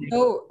celebrating.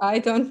 I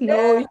don't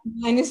know if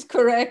mine is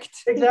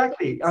correct.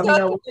 Exactly. I mean,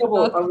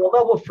 on a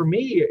level for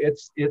me,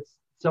 it's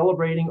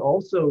celebrating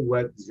also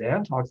what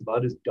Zen talks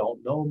about is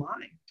don't know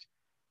mind.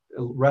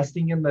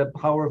 Resting in the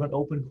power of an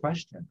open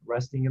question,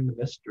 resting in the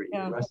mystery,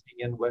 resting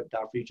in what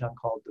Dr. Yuchang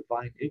called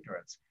divine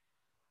ignorance.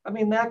 I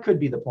mean, that could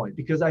be the point,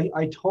 because I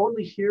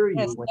totally hear you.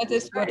 Yes, that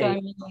is what I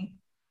mean.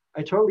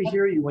 I totally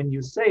hear you when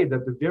you say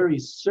that the very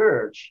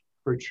search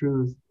for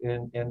truth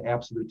in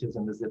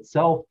absolutism is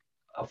itself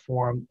a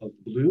form of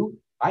blue.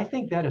 I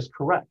think that is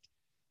correct.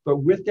 But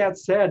with that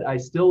said, I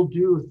still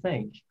do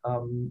think,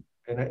 and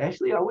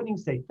actually I wouldn't even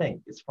say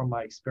think, it's from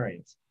my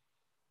experience,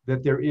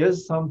 that there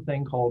is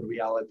something called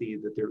reality,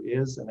 that there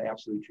is an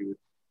absolute truth.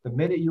 The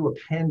minute you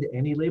append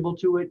any label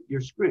to it,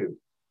 you're screwed.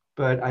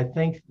 But I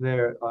think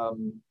the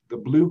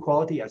blue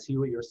quality, I see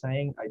what you're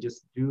saying. I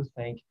just do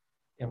think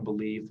and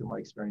believe through my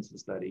experience and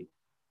study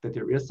that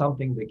there is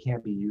something that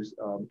can't be used,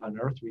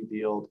 unearthed,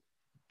 revealed,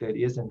 that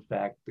is in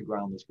fact the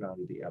groundless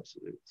ground of the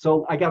absolute.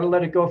 So I got to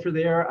let it go for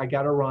there. I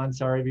got to run.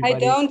 Sorry,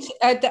 everybody.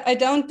 I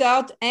don't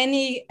doubt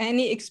any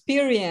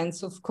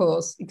experience. Of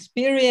course,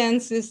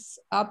 experience is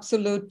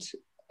absolute,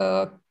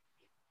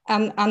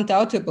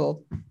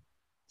 undoubtable.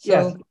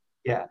 So,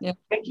 yes. Yeah.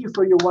 Thank you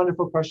for your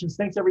wonderful questions.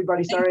 Thanks,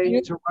 everybody. Sorry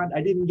to run.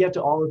 I didn't get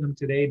to all of them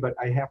today, but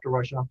I have to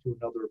rush off to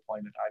another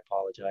appointment. I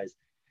apologize.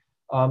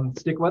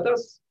 Stick with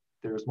us.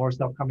 There's more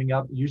stuff coming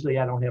up. Usually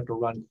I don't have to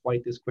run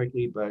quite this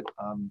quickly, but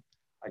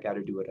I got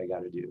to do what I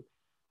got to do.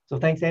 So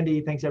thanks, Andy.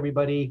 Thanks,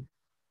 everybody.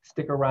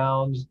 Stick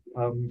around,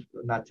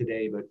 not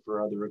today, but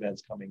for other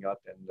events coming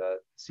up, and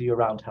see you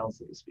around town,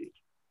 so to speak.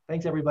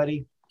 Thanks,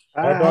 everybody.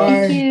 Bye.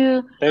 Thank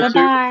you. Thank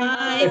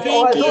Bye-bye.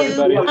 Thank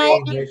you.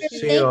 Bye.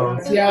 See you.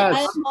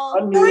 Yes.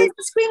 Unmute.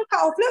 Screen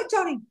call. Look,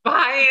 Tony.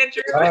 Bye,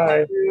 Andrew.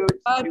 Bye.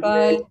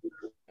 bye.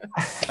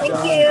 Thank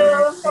you.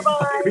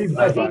 Bye-bye.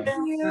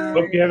 Bye-bye.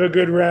 Hope you have a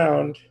good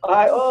round.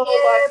 Bye. Oh,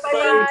 bye.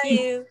 Bye. Thank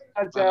you.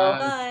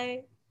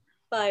 Bye.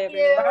 Bye,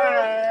 everyone.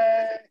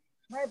 Bye.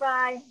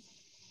 Bye-bye.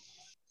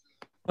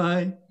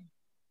 Bye.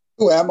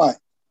 Who am I?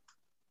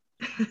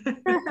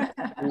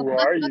 Who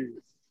are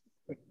you?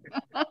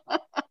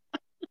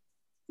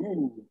 Who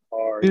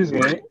are you? Excuse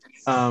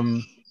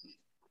me.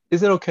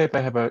 Is it okay if I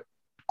have a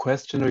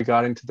question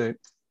regarding to the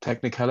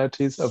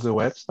technicalities of the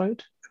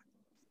website?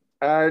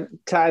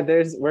 Ty,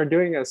 we're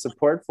doing a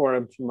support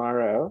forum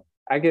tomorrow.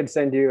 I could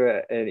send you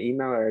an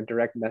email or a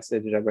direct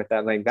message with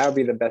that link. That would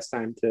be the best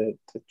time to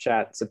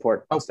chat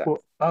support stuff.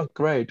 Oh,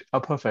 great. Oh,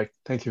 perfect.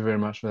 Thank you very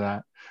much for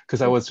that.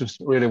 Because I was just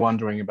really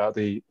wondering about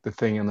the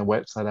thing on the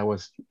website. I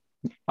was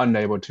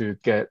unable to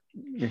get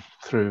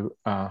through.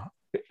 I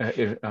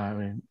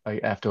mean,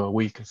 like after a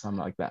week or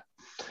something like that.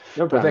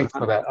 No problem. But thanks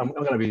for that. I'm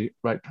going to be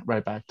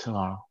right back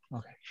tomorrow.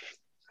 Okay.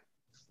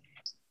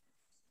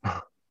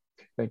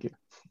 Thank you.